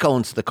 The bank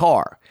owns the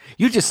car.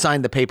 You just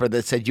signed the paper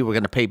that said you were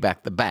going to pay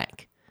back the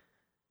bank.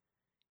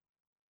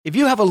 If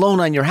you have a loan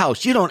on your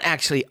house, you don't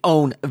actually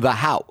own the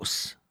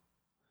house.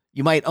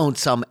 You might own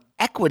some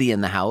equity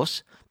in the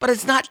house, but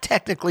it's not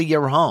technically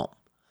your home,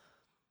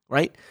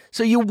 right?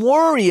 So you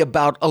worry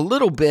about a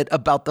little bit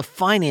about the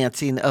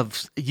financing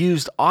of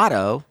used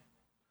auto,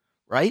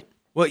 right?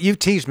 Well, you've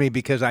teased me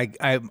because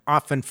I'm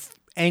often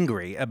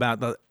angry about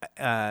the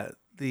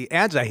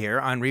ads I hear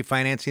on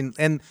refinancing.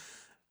 And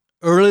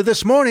early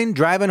this morning,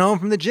 driving home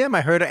from the gym,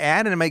 I heard an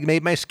ad and it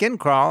made my skin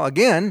crawl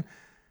again.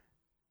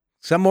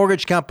 Some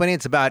mortgage company.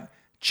 It's about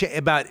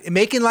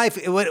making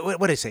life.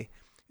 What did I say?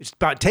 It's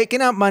about taking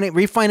out money,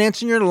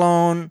 refinancing your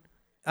loan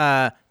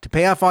to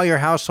pay off all your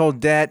household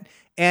debt,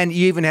 and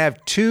you even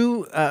have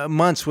 2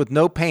 months with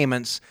no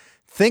payments.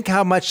 Think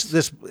how much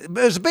this. It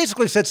was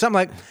basically said something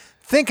like,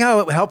 "Think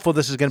how helpful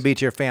this is going to be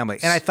to your family."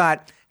 And I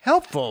thought,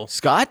 helpful,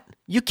 Scott.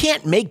 You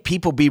can't make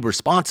people be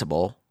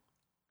responsible.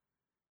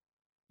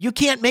 You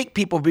can't make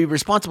people be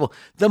responsible.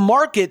 The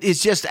market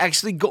is just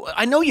actually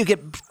I know you get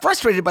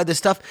frustrated by this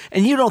stuff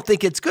and you don't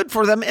think it's good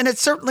for them, and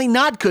it's certainly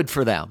not good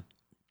for them.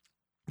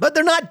 But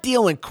they're not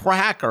dealing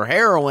crack or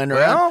heroin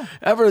or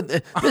ever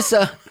this.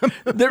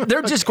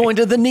 They're just going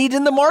to the need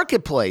in the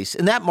marketplace,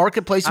 and that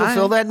marketplace will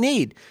fill that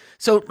need.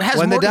 So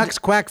when the ducks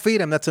quack, feed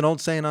them. That's an old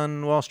saying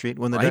on Wall Street.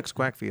 When the ducks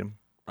quack, feed them.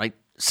 Right.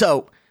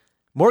 So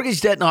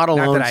mortgage debt and auto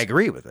loans. Not that I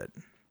agree with it.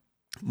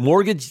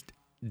 Mortgage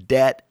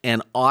debt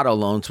and auto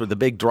loans were the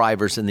big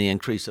drivers in the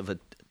increase of $1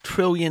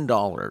 trillion in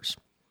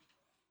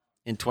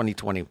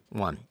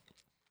 2021.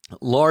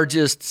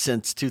 Largest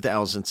since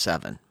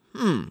 2007.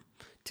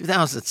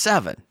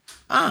 2007.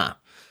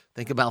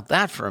 Think about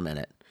that for a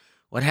minute.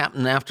 What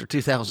happened after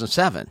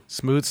 2007?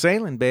 Smooth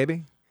sailing,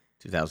 baby.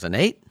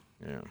 2008?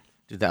 Yeah.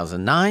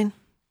 2009?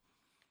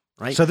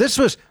 Right? So this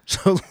was,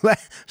 so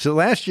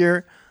last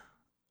year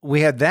we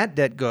had that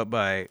debt go up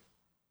by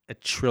 $1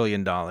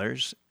 trillion.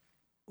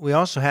 We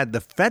also had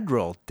the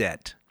federal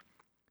debt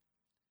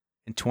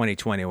in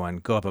 2021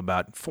 go up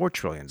about $4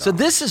 trillion. So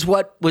this is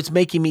what was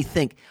making me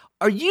think.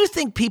 You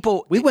think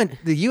people... The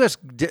U.S.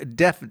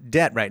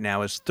 debt right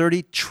now is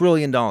 $30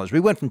 trillion. We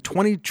went from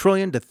 $20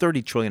 trillion to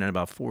 $30 trillion in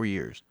about 4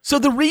 years. So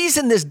the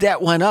reason this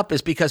debt went up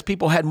is because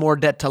people had more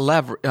debt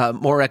to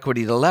more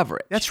equity to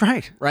leverage. That's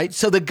right. Right?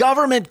 So the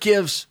government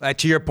gives...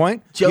 To your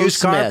point, Joe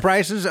used car Smith.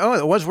 prices,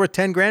 it was worth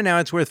 $10,000, now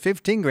it's worth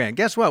 $15,000.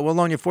 Guess what? We'll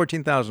loan you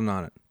 $14,000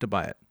 on it to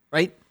buy it.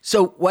 Right?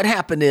 So what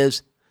happened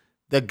is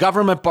the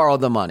government borrowed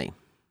the money.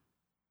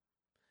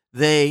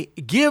 They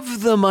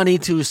give the money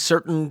to a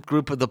certain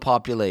group of the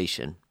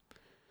population.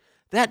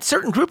 That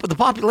certain group of the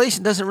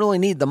population doesn't really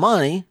need the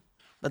money,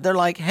 but they're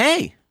like,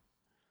 hey,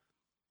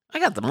 I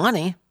got the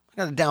money. I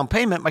got a down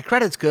payment. My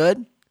credit's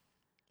good.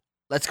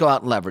 Let's go out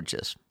and leverage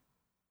this.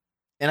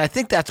 And I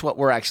think that's what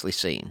we're actually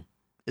seeing,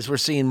 is we're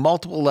seeing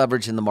multiple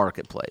leverage in the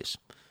marketplace.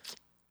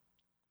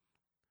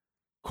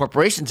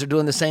 Corporations are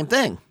doing the same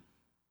thing.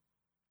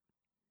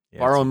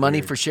 Borrowing money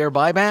for share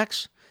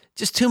buybacks.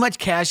 Just too much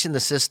cash in the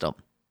system.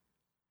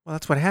 Well,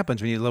 that's what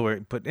happens when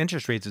you put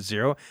interest rates at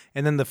zero,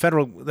 and then the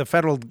federal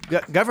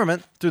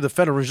government through the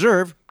Federal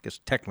Reserve, I guess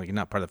technically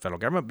not part of the federal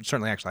government, but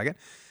certainly acts like it,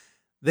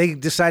 they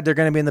decide they're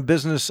going to be in the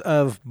business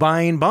of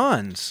buying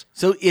bonds.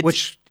 So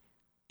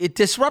it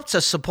disrupts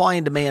a supply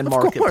and demand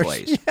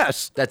marketplace. Course,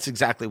 yes, that's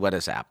exactly what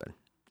has happened.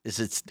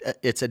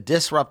 It's a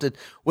disrupted,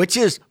 which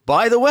is,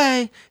 by the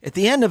way, at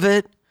the end of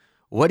it,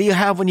 what do you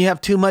have when you have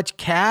too much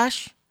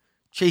cash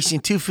chasing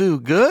too few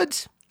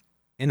goods?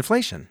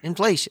 Inflation.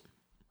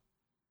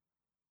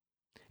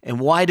 And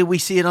why do we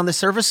see it on the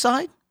service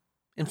side?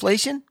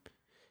 Inflation?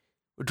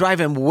 We're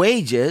driving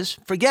wages.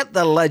 Forget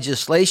the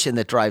legislation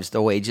that drives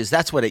the wages.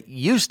 That's what it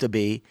used to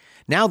be.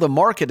 Now the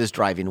market is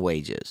driving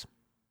wages.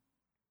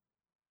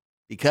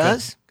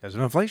 Because of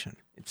inflation.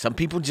 Some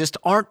people just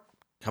aren't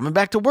coming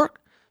back to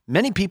work.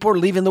 Many people are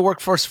leaving the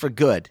workforce for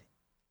good.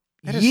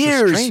 That is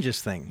the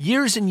strangest thing.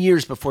 Years and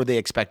years before they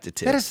expected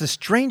to. That is the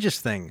strangest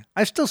thing.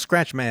 I still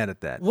scratch my head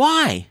at that.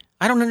 Why?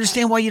 I don't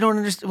understand why you don't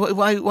understand.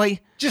 Why?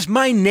 Just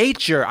my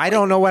nature. I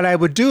don't know what I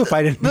would do if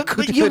I didn't.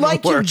 But you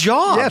like your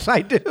job. Yes,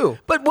 I do.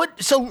 But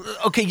what? So,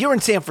 okay, you're in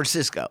San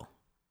Francisco.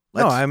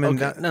 No, I'm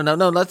in. Okay,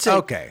 no. Let's say.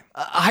 Okay.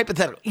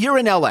 Hypothetical. You're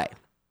in LA.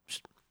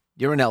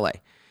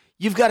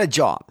 You've got a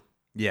job.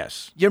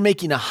 Yes. You're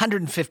making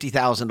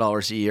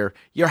 $150,000 a year.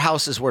 Your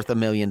house is worth $1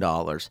 million.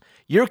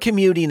 You're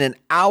commuting an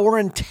hour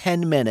and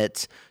 10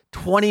 minutes,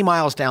 20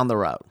 miles down the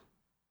road.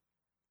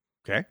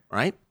 Okay.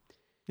 Right?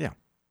 Yeah.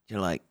 You're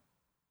like,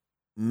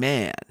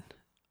 man,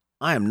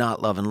 I am not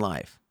loving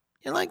life.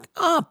 You're like,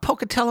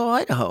 Pocatello,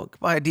 Idaho.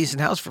 Buy a decent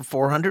house for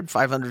 $400,000,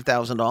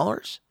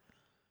 $500,000.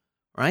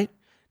 Right?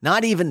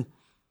 Not even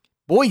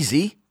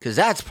Boise, because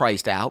that's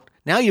priced out.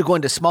 Now you're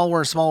going to smaller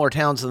and smaller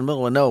towns in the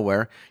middle of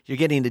nowhere. You're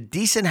getting a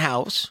decent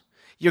house.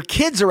 Your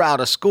kids are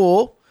out of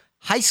school,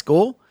 high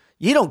school.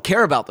 You don't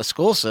care about the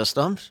school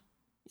systems.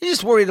 You're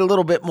just worried a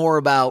little bit more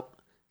about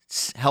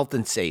health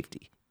and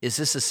safety. Is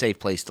this a safe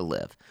place to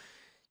live?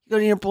 You go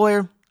to your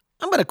employer,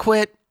 I'm going to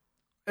quit.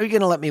 Are you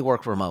going to let me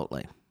work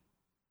remotely?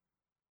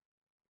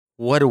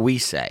 What do we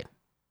say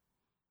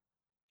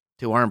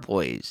to our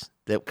employees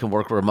that can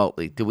work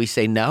remotely? Do we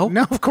say no?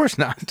 No, of course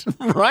not.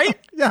 Right?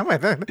 Yeah.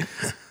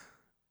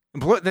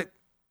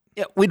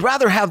 Yeah, we'd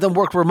rather have them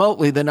work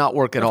remotely than not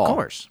work at all. Of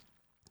course.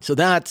 So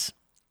that's,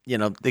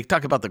 they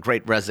talk about the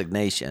great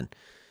resignation.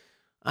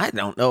 I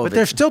don't know. But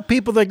there's still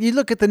people that you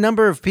look at the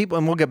number of people,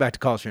 and we'll get back to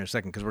college here in a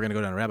second because we're going to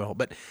go down a rabbit hole.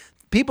 But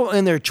people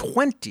in their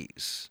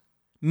 20s,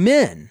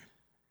 men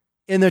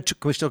in their, can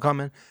we still call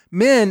men?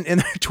 Men in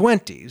their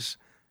 20s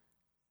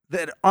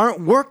that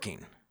aren't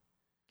working.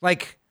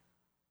 Like,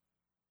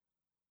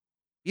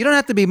 you don't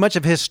have to be much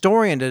of a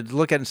historian to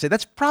look at it and say,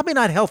 that's probably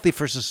not healthy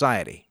for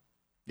society.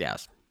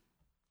 Yes.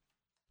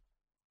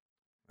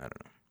 I don't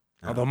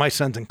know. Although my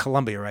son's in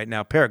Colombia right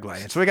now,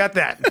 paragliding. So we got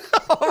that.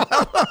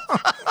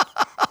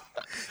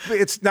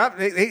 It's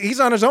not, he's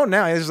on his own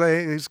now.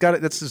 He's got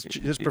it. That's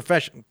his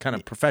profession, kind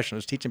of profession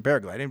is teaching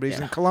paragliding, but he's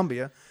in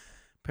Colombia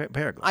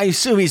paragliding. I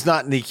assume he's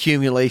not in the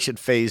accumulation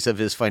phase of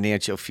his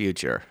financial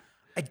future.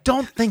 I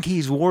don't think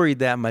he's worried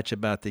that much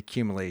about the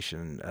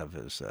accumulation of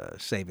his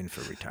saving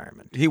for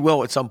retirement. He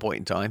will at some point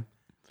in time.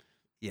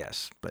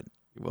 Yes, but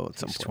Well, at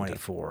some he's point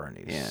 24 and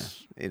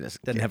he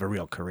doesn't have a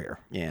real career.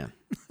 Yeah.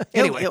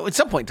 Anyway. at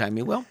some point in time,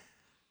 he will.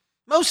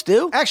 Most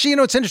do. Actually,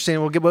 it's interesting.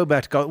 We'll get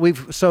back to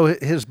college. So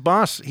his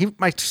boss,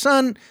 my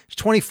son is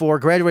 24,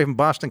 graduated from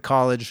Boston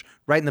College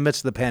right in the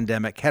midst of the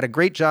pandemic, had a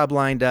great job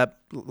lined up,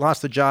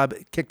 lost the job,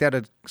 kicked out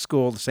of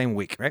school the same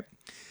week, right?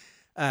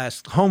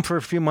 Home for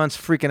a few months,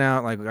 freaking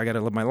out, like, I got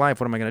to live my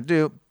life. What am I going to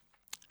do?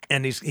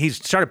 And he's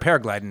started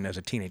paragliding as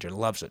a teenager,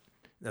 loves it.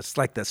 That's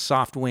like the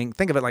soft wing.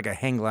 Think of it like a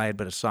hang glide,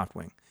 but a soft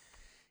wing.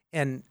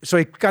 And so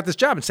he got this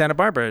job in Santa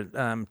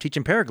Barbara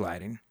teaching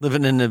paragliding.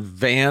 Living in a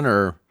van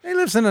or? He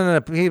lives in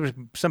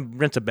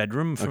rents a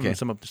bedroom from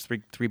some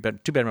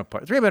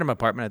two-bedroom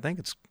apartment, I think.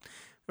 It's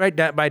right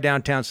by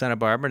downtown Santa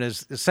Barbara,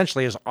 and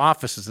essentially his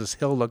office is this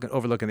hill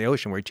overlooking the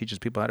ocean where he teaches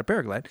people how to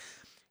paraglide.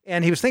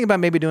 And he was thinking about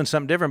maybe doing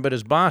something different, but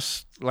his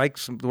boss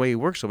likes the way he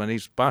works with him, and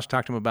his boss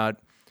talked to him about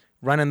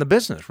running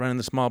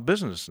the small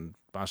business. And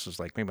boss was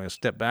like, maybe I'll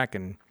step back.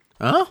 And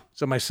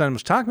so my son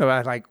was talking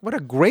about it, like, what a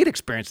great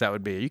experience that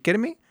would be. Are you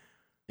kidding me?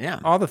 Yeah.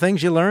 All the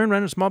things you learn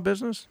running a small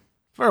business?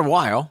 For a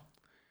while.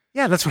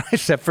 Yeah, that's what I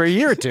said, for a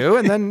year or two.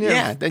 And then,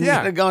 then you're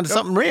going to go into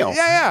something real.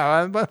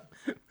 Yeah. But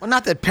Well,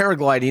 not that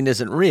paragliding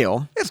isn't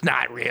real. it's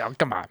not real.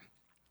 Come on.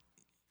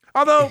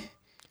 Although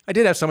I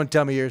did have someone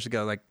tell me years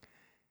ago, like,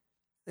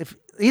 if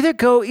either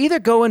go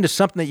into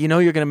something that you know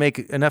you're going to make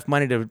enough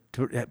money to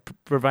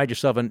provide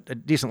yourself a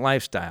decent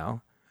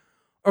lifestyle,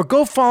 or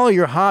go follow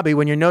your hobby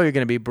when you know you're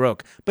going to be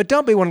broke. But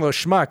don't be one of those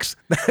schmucks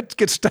that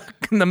gets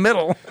stuck in the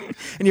middle,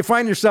 and you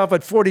find yourself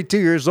at 42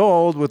 years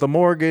old with a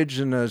mortgage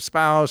and a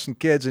spouse and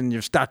kids, and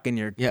you're stuck in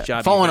your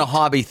job. Following a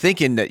hobby,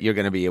 thinking that you're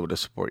going to be able to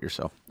support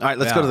yourself. All right,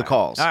 let's go to the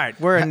calls. All right,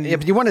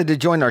 if you wanted to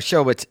join our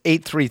show, it's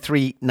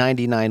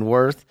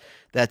 833-99-WORTH.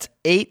 That's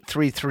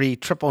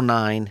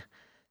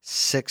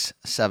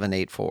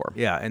 833-999-6784.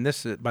 Yeah, and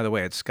this is, by the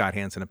way, it's Scott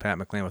Hansen and Pat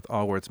McClain with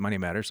Allworth's Money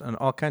Matters on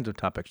all kinds of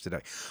topics today.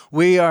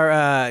 We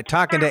are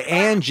talking to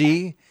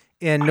Angie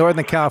in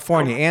Northern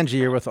California. Angie,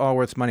 you're with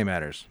Allworth's Money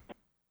Matters.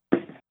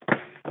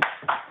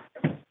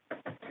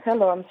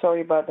 Hello, I'm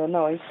sorry about the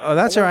noise. Oh,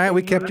 that's all right.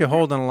 We kept you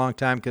holding a long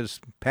time because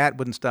Pat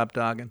wouldn't stop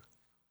dogging.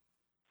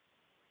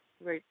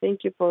 Great.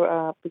 Thank you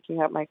for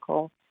picking up my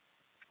call.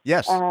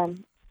 Yes.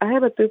 I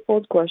have a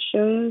twofold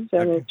question,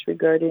 and it's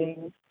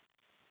regarding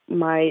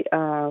my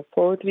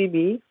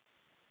 403B.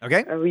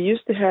 Okay. We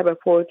used to have a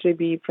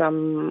 403B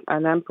from a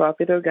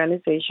nonprofit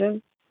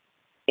organization,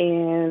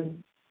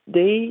 and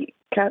they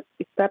stopped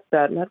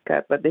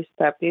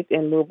it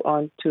and moved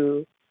on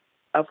to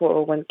a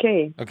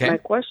 401k. Okay. My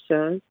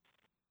question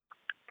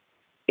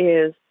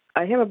is,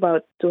 I have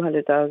about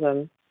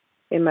 $200,000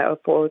 in my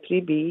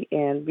 403B,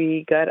 and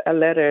we got a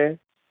letter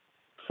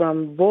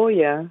from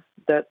Voya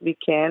that we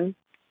can,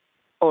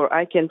 or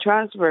I can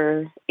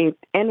transfer it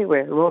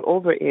anywhere, roll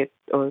over it,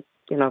 or,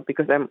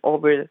 because I'm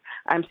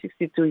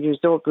 62 years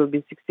old, will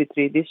be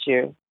 63 this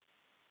year.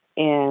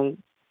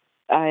 And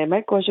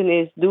my question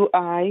is, do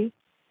I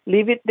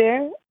leave it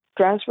there,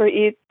 transfer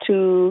it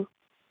to,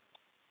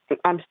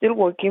 I'm still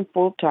working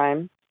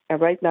full-time, and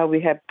right now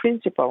we have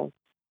principal.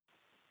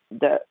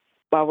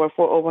 Our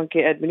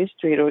 401k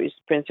administrator is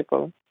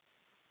principal.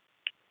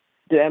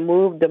 Do I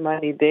move the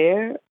money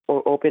there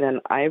or open an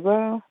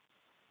IRA,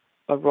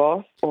 a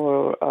Roth,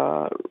 or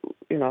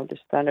the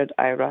standard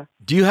IRA?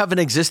 Do you have an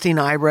existing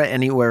IRA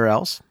anywhere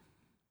else?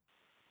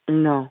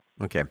 No.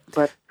 Okay.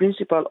 But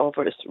principal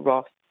offers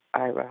Roth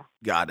IRA.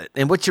 Got it.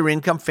 And what's your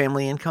income,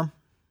 family income?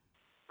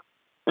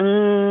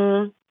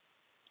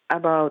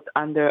 About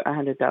under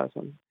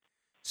 100,000.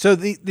 So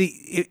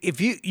if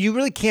you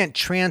really can't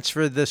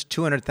transfer this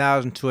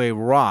 $200,000 to a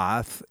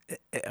Roth,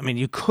 I mean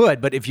you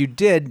could, but if you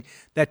did,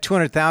 that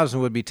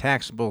 $200,000 would be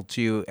taxable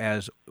to you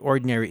as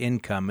ordinary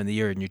income in the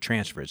year and you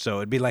transfer it. So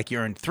it'd be like you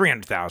earned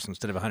 $300,000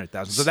 instead of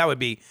 $100,000. So that would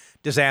be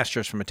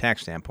disastrous from a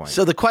tax standpoint.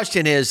 So the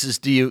question is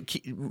do you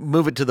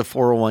move it to the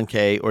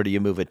 401k or do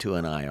you move it to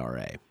an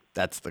IRA?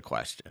 That's the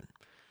question.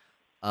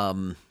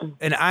 An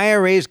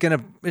IRA is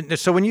going to.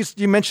 So when you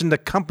mentioned the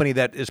company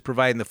that is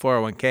providing the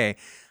 401k,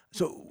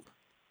 so.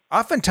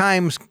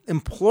 Oftentimes,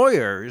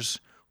 employers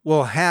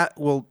will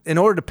in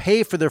order to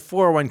pay for their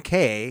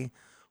 401k,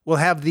 will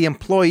have the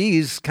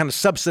employees kind of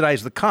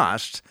subsidize the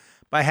costs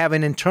by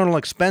having internal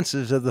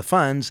expenses of the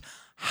funds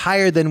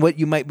higher than what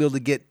you might be able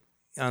to get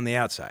on the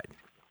outside.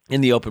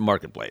 In the open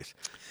marketplace.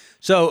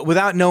 So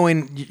without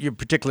knowing your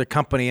particular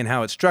company and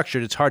how it's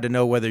structured, it's hard to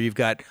know whether you've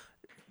got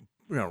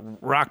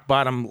rock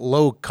bottom,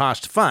 low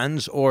cost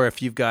funds or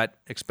if you've got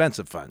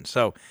expensive funds.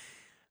 So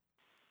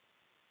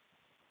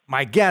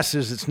my guess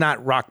is it's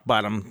not rock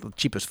bottom, the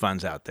cheapest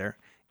funds out there.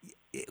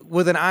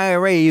 With an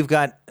IRA, you've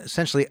got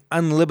essentially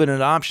unlimited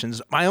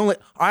options. My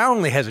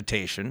only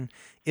hesitation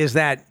is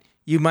that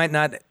you might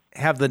not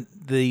have the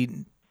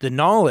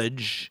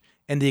knowledge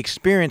and the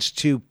experience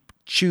to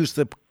choose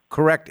the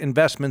correct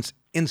investments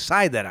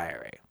inside that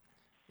IRA.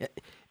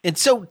 And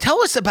so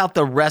tell us about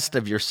the rest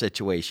of your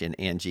situation,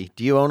 Angie.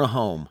 Do you own a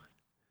home?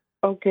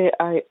 Okay,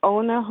 I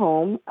own a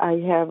home. I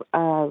have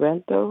a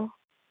rental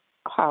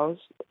house.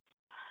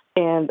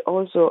 And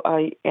also,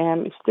 I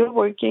am still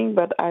working,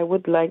 but I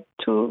would like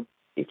to,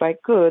 if I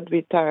could,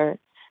 retire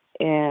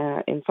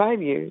in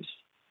 5 years.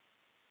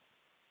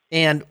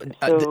 And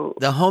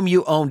the home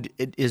you own,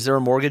 is there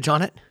a mortgage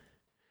on it?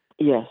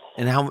 Yes.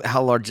 And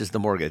how large is the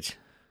mortgage?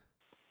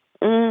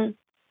 The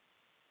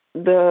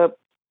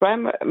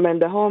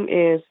home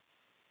is,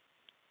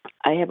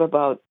 I have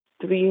about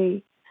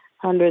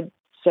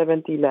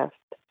 370 left.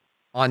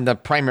 On the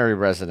primary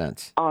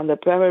residence? On the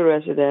primary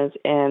residence,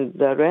 and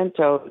the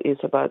rental is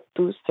about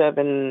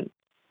probably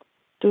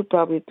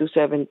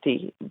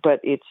 270.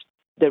 But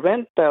the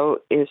rental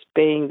is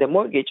paying the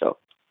mortgage off.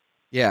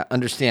 Yeah,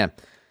 understand.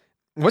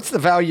 What's the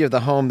value of the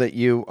home that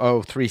you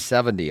owe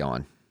 $370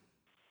 on?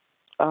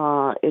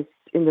 It's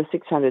in the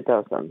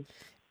 $600,000.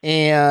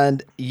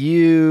 And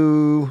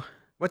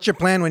what's your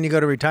plan when you go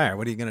to retire?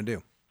 What are you going to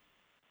do?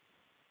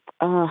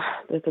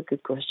 That's a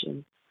good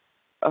question.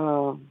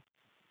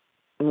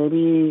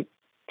 Maybe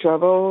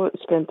travel,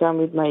 spend time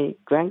with my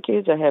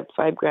grandkids. I have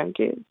 5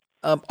 grandkids.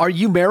 Are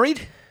you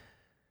married?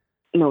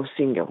 No,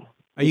 single.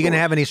 Are you going to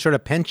have any sort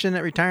of pension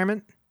at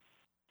retirement?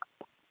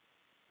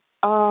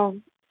 I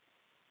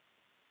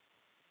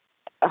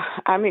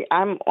mean,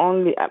 I'm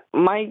only,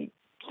 my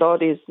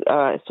thought is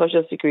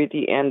Social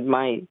Security and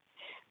my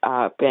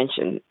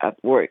pension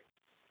at work.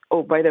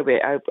 Oh, by the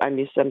way, I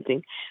missed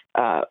something.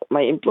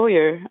 My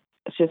employer,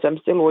 since I'm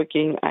still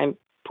working, I'm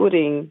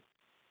putting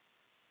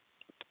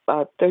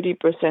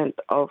 30%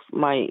 of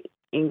my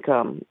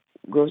income,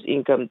 gross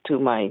income, to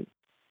my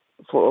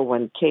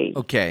 401k.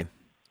 Okay.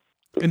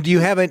 And do you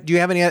have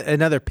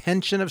another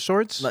pension of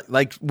sorts?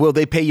 Like, will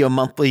they pay you a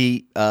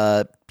monthly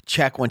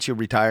check once you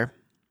retire?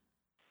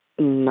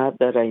 Not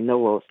that I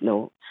know of,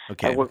 no.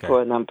 Okay. I work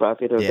for a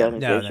nonprofit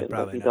organization,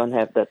 but we don't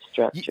have that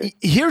structure.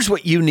 Here's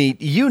what you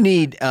need. You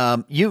need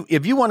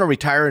if you want to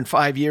retire in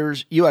 5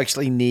 years, you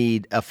actually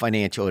need a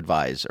financial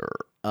advisor.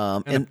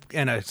 And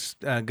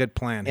a good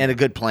plan. And a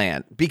good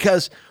plan.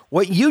 Because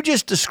what you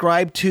just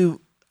described to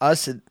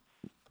us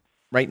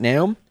right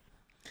now,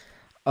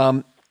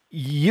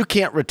 you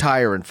can't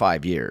retire in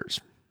 5 years.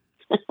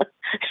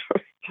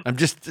 I'm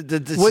just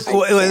with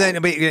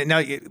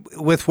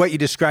what you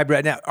described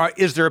right now.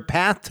 Is there a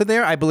path to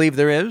there? I believe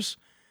there is.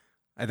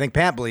 I think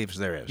Pat believes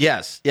there is.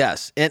 Yes,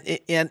 and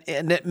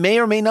it may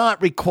or may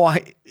not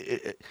require.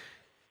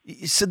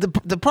 So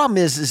the problem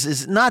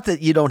is not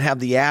that you don't have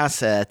the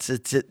assets;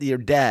 it's that your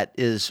debt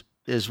is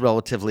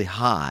relatively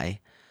high.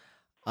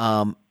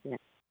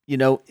 You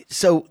know,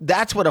 so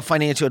that's what a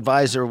financial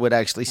advisor would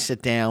actually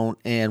sit down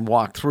and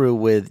walk through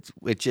with,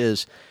 which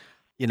is,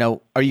 you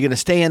know, are you going to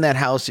stay in that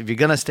house? If you're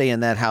going to stay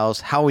in that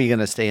house, how are you going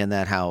to stay in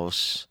that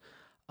house?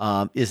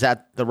 Is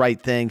that the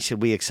right thing?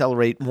 Should we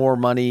accelerate more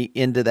money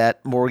into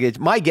that mortgage?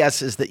 My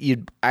guess is that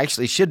you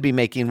actually should be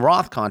making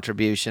Roth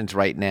contributions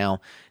right now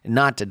and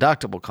not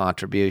deductible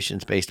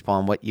contributions based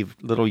upon what you've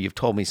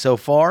told me so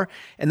far.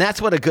 And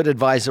that's what a good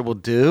advisor will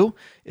do,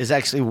 is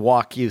actually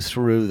walk you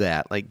through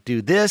that. Like,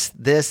 do this.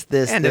 And this.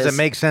 Does it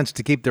make sense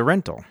to keep the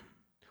rental?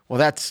 Well,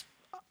 that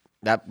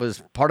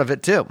was part of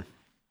it too.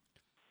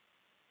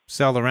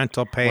 Sell the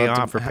rental, pay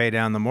off, or pay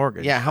down the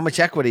mortgage. Yeah. How much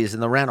equity is in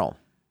the rental?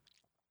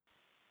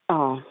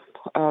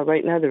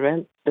 Right now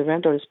the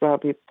rental is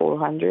probably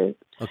 $400.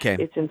 Okay.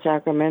 It's in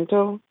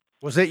Sacramento.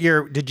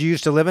 Did you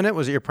used to live in it?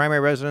 Was it your primary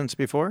residence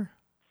before?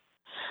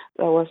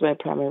 That was my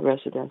primary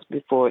residence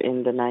before,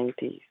 in the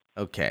 90s.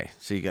 Okay.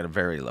 So you got a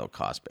very low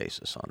cost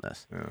basis on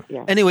this.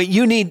 Yeah. Anyway,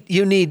 you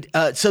need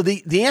so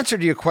the answer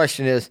to your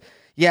question is,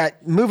 yeah,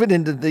 move it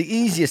into the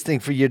easiest thing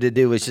for you to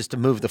do is just to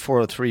move the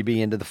 403B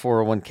into the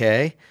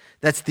 401k.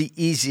 That's the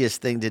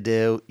easiest thing to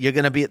do. You're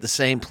going to be at the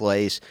same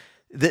place.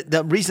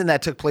 The reason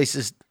that took place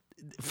is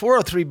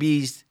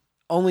 403Bs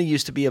only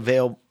used to be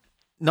available.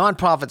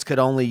 Nonprofits could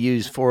only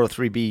use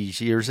 403Bs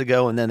years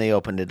ago, and then they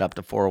opened it up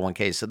to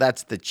 401Ks. So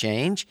that's the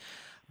change.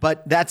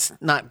 But that's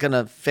not going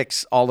to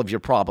fix all of your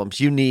problems.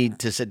 You need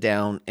to sit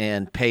down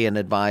and pay an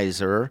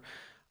advisor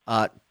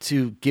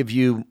to give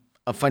you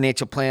a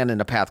financial plan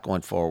and a path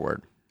going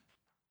forward.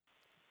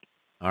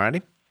 All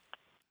righty?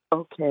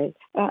 Okay.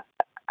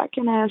 I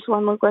can ask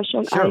one more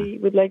question. Sure. I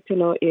would like to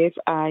know if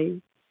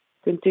I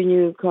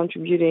continue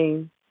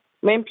contributing.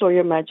 My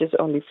employer matches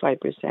only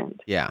 5%.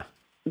 Yeah.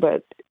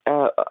 But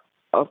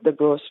of the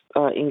gross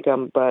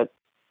income. But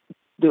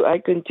do I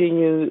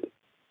continue,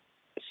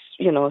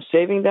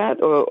 saving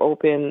that, or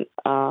open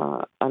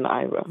an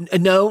IRA?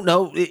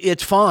 No,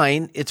 it's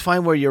fine. It's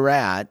fine where you're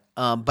at.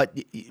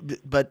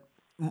 But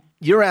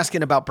you're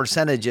asking about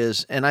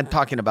percentages, and I'm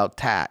talking about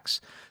tax.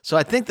 So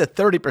I think that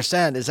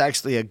 30% is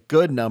actually a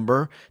good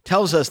number.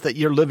 Tells us that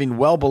you're living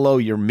well below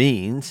your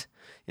means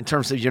in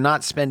terms of you're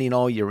not spending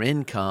all your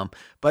income.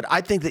 But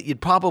I think that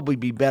you'd probably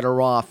be better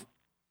off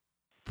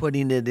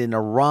putting it in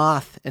a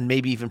Roth and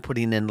maybe even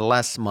putting in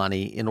less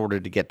money in order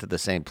to get to the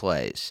same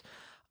place.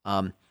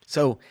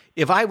 So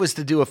if I was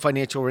to do a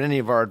financial, or any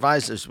of our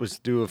advisors was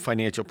to do a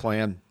financial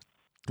plan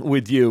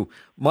with you,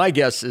 my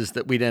guess is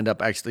that we'd end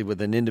up actually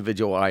with an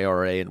individual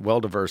IRA and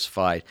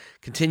well-diversified,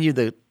 continue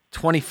the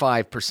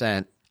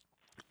 25%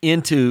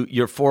 into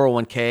your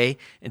 401k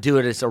and do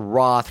it as a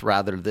Roth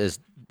rather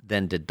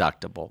than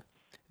deductible.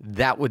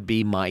 That would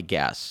be my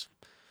guess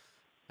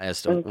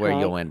as to where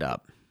you'll end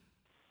up.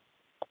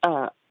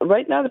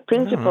 Right now, the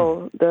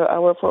principal,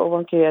 our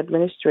 401k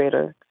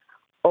administrator,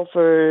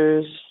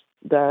 offers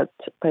that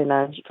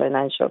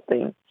financial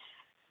thing,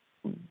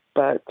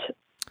 but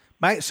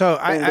I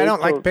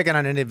don't like picking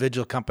on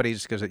individual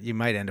companies because you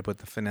might end up with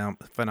the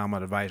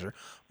phenomenal advisor.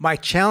 My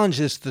challenge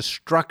is the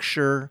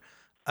structure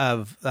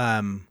of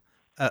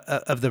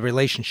the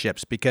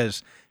relationships,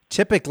 because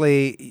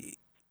typically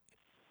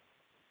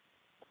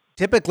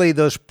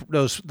those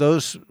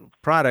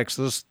products,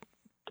 those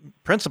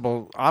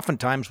principal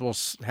oftentimes will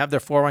have their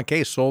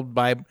 401k sold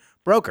by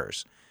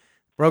brokers.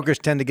 Brokers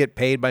tend to get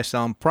paid by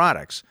selling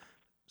products.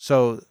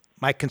 So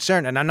my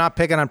concern, and I'm not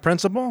picking on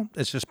principal,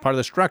 it's just part of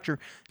the structure.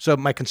 So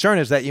my concern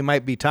is that you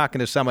might be talking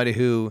to somebody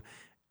who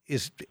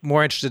is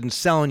more interested in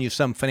selling you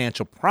some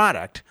financial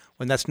product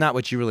when that's not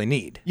what you really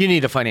need. You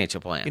need a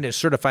financial plan. You need a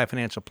certified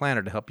financial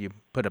planner to help you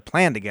put a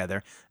plan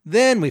together.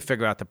 Then we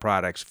figure out the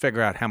products,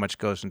 figure out how much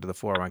goes into the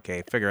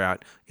 401k, figure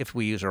out if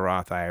we use a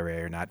Roth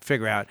IRA or not,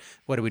 figure out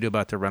what do we do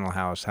about the rental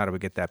house, how do we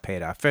get that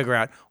paid off, figure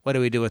out what do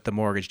we do with the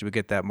mortgage, do we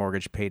get that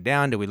mortgage paid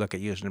down, do we look at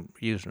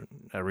using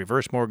a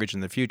reverse mortgage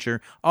in the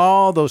future,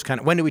 all those kind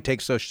of, when do we take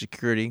Social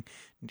Security,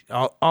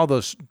 all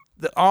those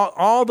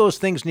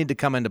things need to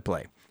come into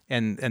play.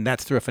 And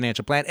that's through a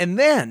financial plan. And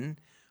then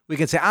we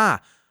can say,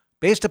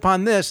 based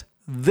upon this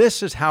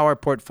is how our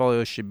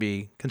portfolio should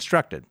be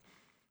constructed.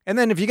 And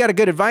then if you got a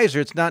good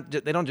advisor, it's not,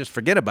 they don't just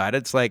forget about it.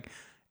 It's like,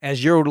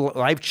 as your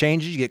life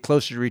changes, you get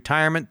closer to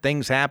retirement,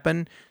 things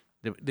happen.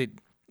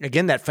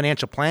 Again, that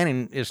financial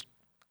planning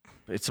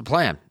it's a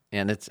plan,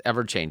 and it's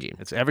ever changing.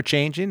 It's ever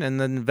changing,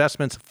 and the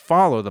investments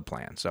follow the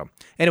plan. So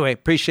anyway,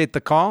 appreciate the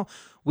call.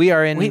 We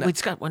are in. Wait,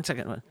 Scott, 1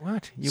 second.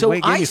 What? So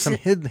gave you some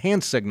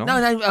hand signal.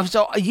 No.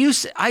 So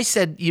I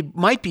said you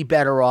might be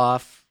better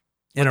off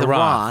in with a the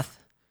Roth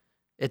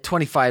at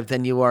 25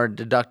 than you are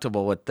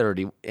deductible at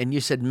 30, and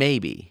you said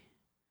maybe.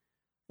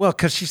 Well,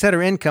 because she said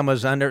her income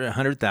was under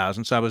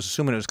 100,000, so I was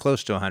assuming it was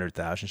close to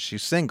 100,000.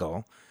 She's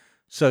single,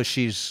 so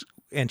she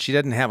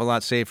doesn't have a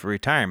lot saved for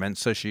retirement,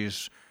 so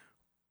she's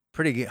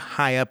pretty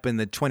high up in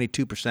the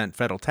 22%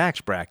 federal tax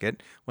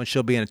bracket when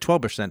she'll be in a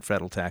 12%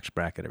 federal tax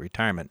bracket at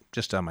retirement,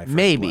 just on my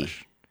first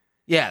blush.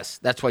 Yes,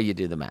 that's why you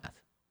do the math.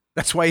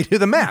 That's why you do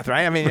the math,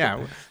 right? I mean,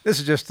 yeah, this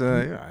is just,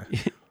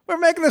 we're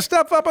making this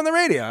stuff up on the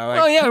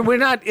radio. We're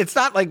not, it's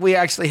not like we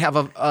actually have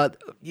a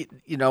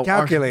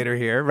calculator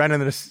here running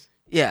this.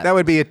 Yeah. That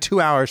would be 2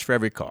 hours for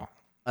every call.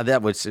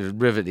 That was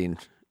riveting.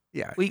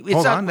 Yeah.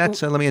 Hold on.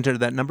 Let me enter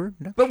that number.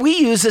 No. But we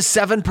use a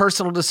 7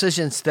 personal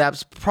decision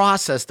steps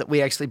process that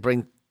we actually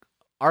bring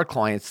our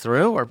clients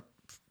through, or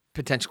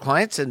potential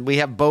clients, and we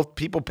have both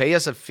people pay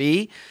us a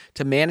fee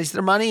to manage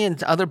their money,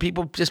 and other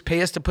people just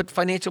pay us to put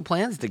financial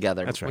plans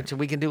together. That's right. Which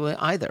we can do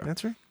either.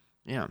 That's right.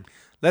 Yeah.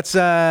 Let's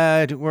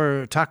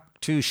we're talk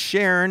to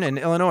Sharon in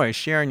Illinois.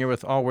 Sharon, you're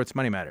with Allworth's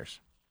Money Matters.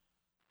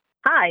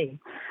 Hi.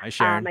 Hi,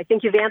 Sharon. I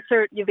think you've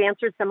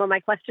answered some of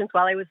my questions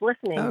while I was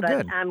listening, but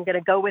good. I'm going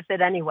to go with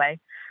it anyway.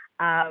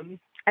 I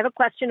have a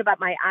question about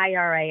my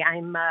IRA.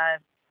 I'm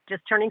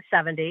just turning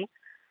 70.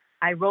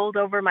 I rolled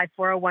over my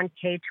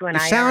 401k to an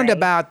IRA. You sound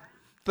about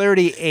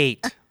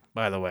 38,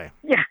 by the way.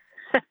 Yeah.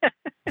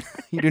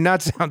 You do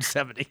not sound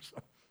 70.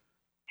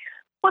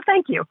 Well,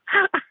 thank you.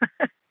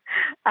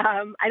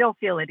 I don't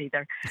feel it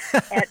either.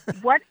 At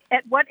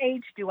what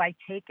age do I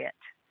take it?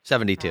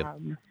 72.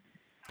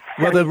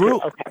 Well,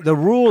 the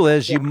rule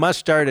is you must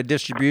start a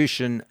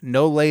distribution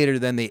no later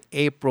than the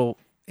April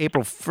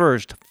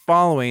 1st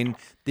following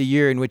the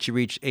year in which you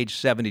reach age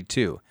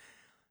 72.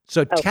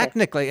 So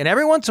technically, and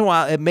every once in a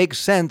while, it makes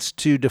sense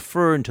to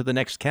defer until the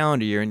next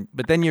calendar year,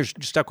 but then you're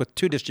stuck with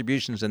 2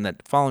 distributions in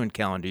that following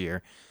calendar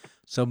year.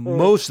 So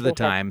most of the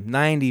time,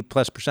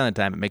 90+% of the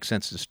time, it makes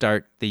sense to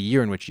start the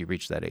year in which you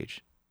reach that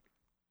age.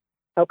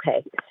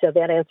 Okay, so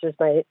that answers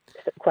my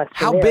question.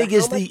 How big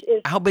is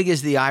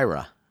the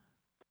IRA?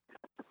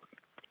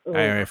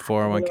 IRA,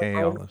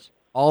 401k, all those.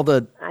 All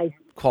the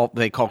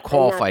they call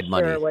qualified I'm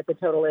not money. Sure what the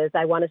total is.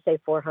 I want to say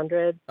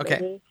 400.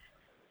 Okay.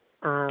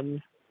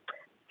 Maybe.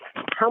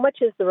 How much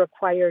is the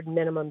required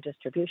minimum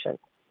distribution?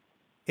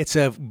 It's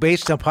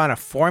based upon a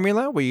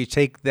formula where you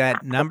take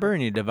that number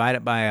and you divide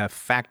it by a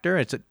factor.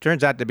 It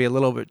turns out to be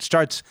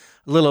starts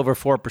a little over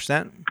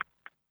 4%.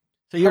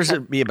 So yours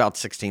would be about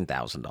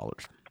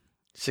 $16,000,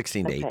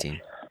 16 to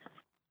 18.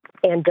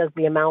 And does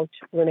the amount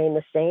remain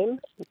the same?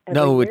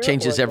 No, it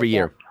changes every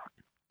year.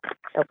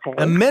 Okay.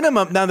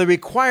 The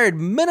required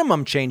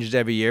minimum changes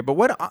every year. But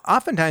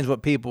oftentimes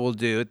what people will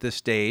do at this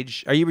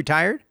stage, are you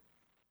retired?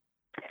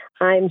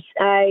 I'm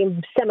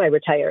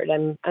semi-retired.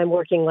 I'm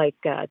working like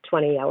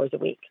 20 hours a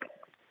week.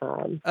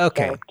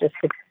 Okay. So just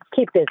to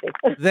keep busy.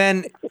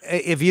 Then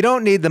if you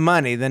don't need the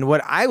money, then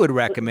what I would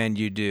recommend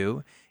you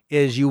do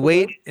is you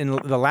wait in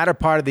the latter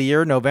part of the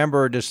year,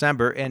 November or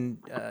December, and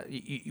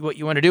what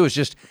you want to do is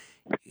just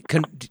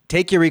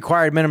take your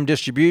required minimum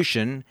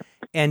distribution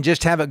and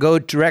just have it go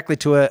directly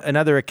to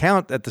another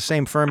account at the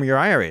same firm your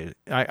IRA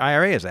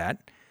is at.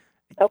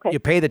 Okay. You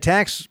pay the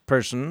tax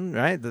person,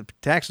 right? The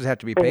taxes have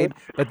to be paid,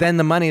 but then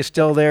the money is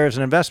still there as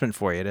an investment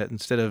for you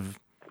instead of.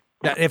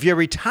 Now, if you're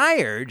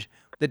retired,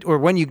 or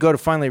when you go to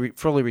finally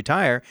fully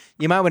retire,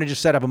 you might want to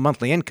just set up a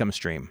monthly income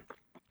stream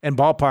and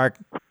ballpark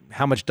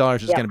how much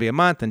dollars it's going to be a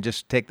month, and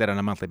just take that on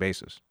a monthly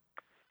basis.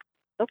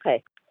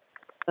 Okay.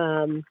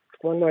 One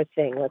more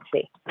thing. Let's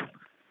see.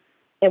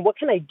 And what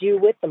can I do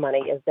with the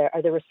money?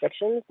 Are there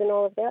restrictions and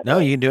all of that? No,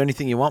 you can do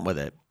anything you want with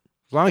it.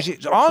 As long as the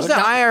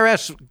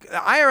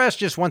IRS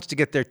just wants to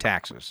get their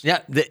taxes. Yeah,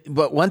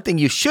 but one thing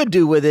you should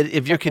do with it,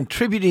 if you're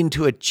contributing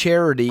to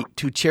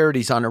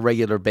charities on a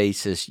regular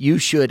basis, you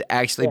should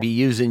actually be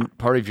using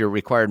part of your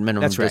required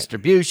minimum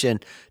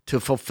distribution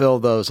to fulfill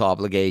those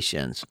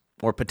obligations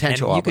or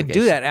potential obligations. You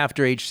can do that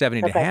after age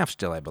 70 and a half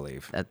still, I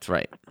believe. That's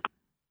right.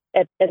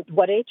 At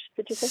what age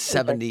did you say?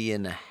 70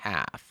 and a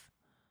half.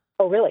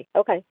 Oh, really?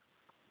 Okay.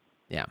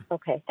 Yeah.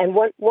 Okay. And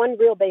one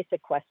real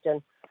basic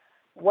question.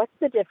 What's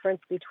the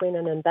difference between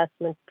an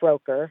investment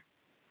broker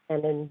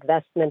and an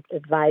investment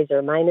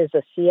advisor? Mine is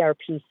a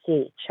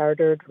CRPC,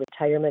 Chartered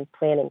Retirement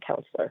Planning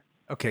Counselor.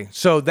 Okay,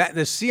 so that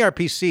the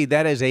CRPC,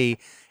 that is a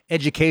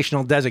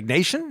educational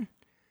designation,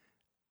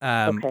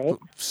 Okay.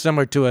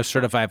 similar to a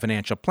certified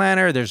financial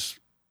planner. There's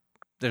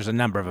a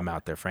number of them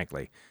out there,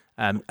 frankly.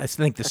 I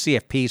think the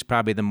CFP is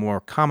probably the more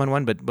common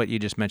one, but what you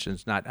just mentioned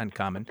is not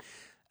uncommon.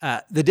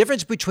 The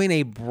difference between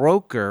a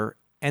broker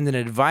and an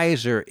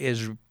advisor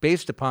is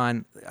based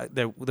upon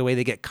the way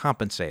they get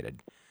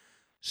compensated.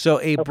 So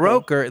a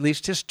broker, at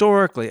least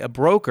historically, a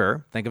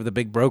broker, think of the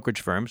big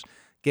brokerage firms,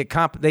 they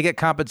get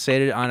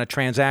compensated on a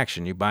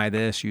transaction. You buy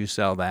this, you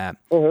sell that.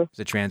 Mm-hmm. It's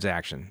a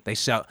transaction.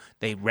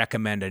 They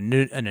recommend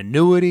an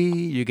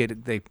annuity.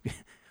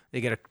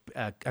 They get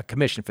a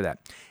commission for that.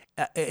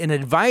 An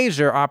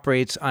advisor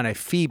operates on a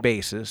fee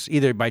basis,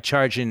 either by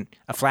charging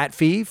a flat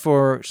fee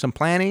for some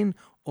planning,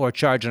 or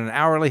charging an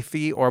hourly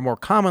fee, or more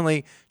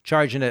commonly,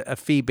 charging a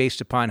fee based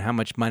upon how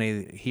much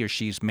money he or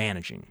she's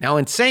managing. Now,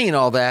 in saying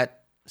all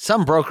that,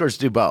 some brokers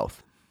do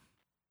both.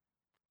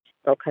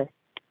 Okay.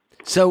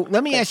 So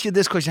let me ask you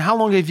this question. How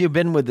long have you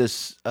been with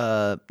this,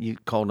 you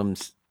called him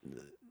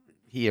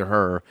he or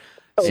her?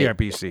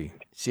 CRPC.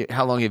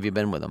 How long have you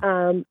been with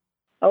them?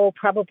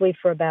 Probably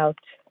for about,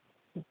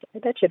 I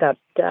bet you about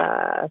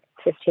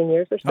 15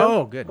 years or so.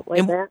 Oh, good.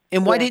 Like that.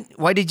 And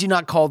why did you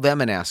not call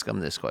them and ask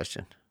them this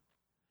question?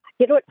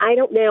 You know what? I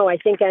don't know. I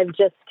think I'm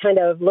just kind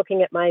of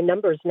looking at my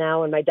numbers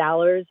now and my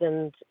dollars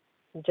and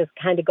just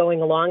kind of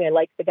going along. I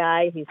like the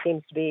guy. He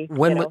seems to be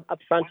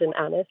upfront and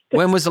honest.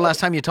 When was the last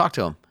time you talked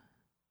to him?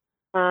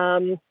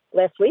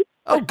 Last week.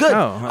 Oh, good.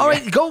 Oh, okay. All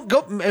right, go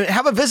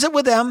have a visit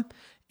with them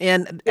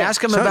and ask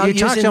them about you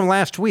talked to him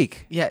last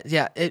week.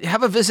 Yeah.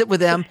 Have a visit with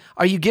them.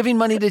 Are you giving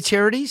money to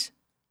charities?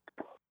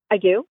 I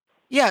do.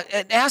 Yeah,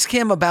 and ask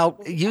him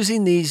about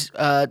using these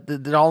the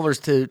dollars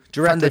to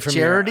fund the from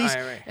your charities,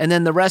 IRA. and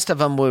then the rest of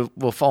them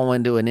will fall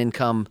into an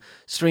income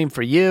stream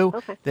for you.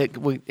 Okay.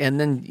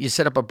 And then you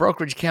set up a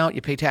brokerage account,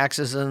 you pay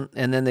taxes, and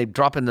then they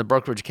drop in the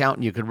brokerage account,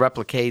 and you could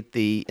replicate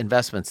the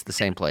investments the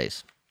same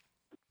place.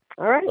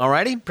 All right. All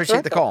righty?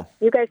 Appreciate the call.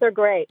 You guys are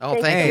great. Oh,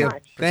 Thank thank you you. so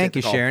much. Thank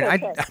you, the call. Sharon.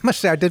 I must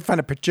say, I did find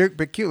it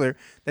peculiar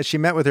that she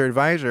met with her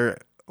advisor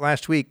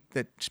last week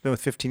that she's been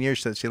with 15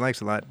 years, that she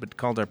likes a lot, but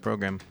called our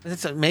program.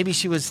 Maybe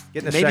she was.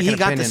 Getting a Maybe he second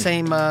got opinion. the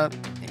same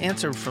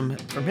answer from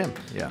him.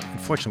 Yeah,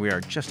 unfortunately, we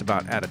are just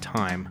about out of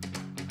time.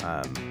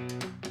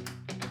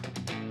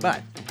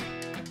 But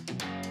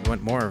we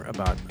want more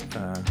about.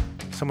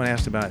 Someone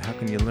asked about how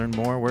can you learn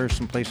more. Where's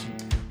some places?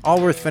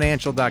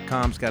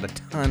 Allworthfinancial.com's got a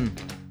ton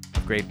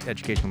of great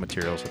educational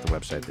materials at the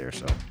website there.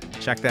 So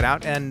check that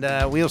out, and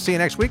we'll see you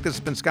next week. This has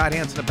been Scott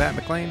Hansen and Pat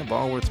McLean of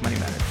Allworth's Money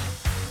Matters.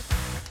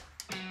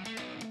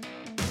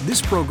 This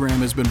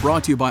program has been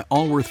brought to you by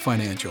Allworth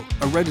Financial,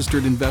 a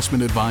registered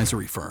investment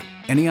advisory firm.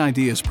 Any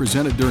ideas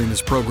presented during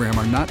this program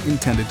are not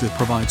intended to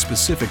provide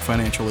specific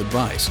financial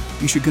advice.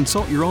 You should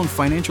consult your own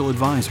financial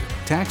advisor,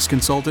 tax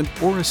consultant,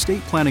 or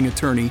estate planning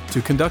attorney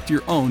to conduct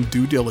your own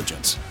due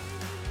diligence.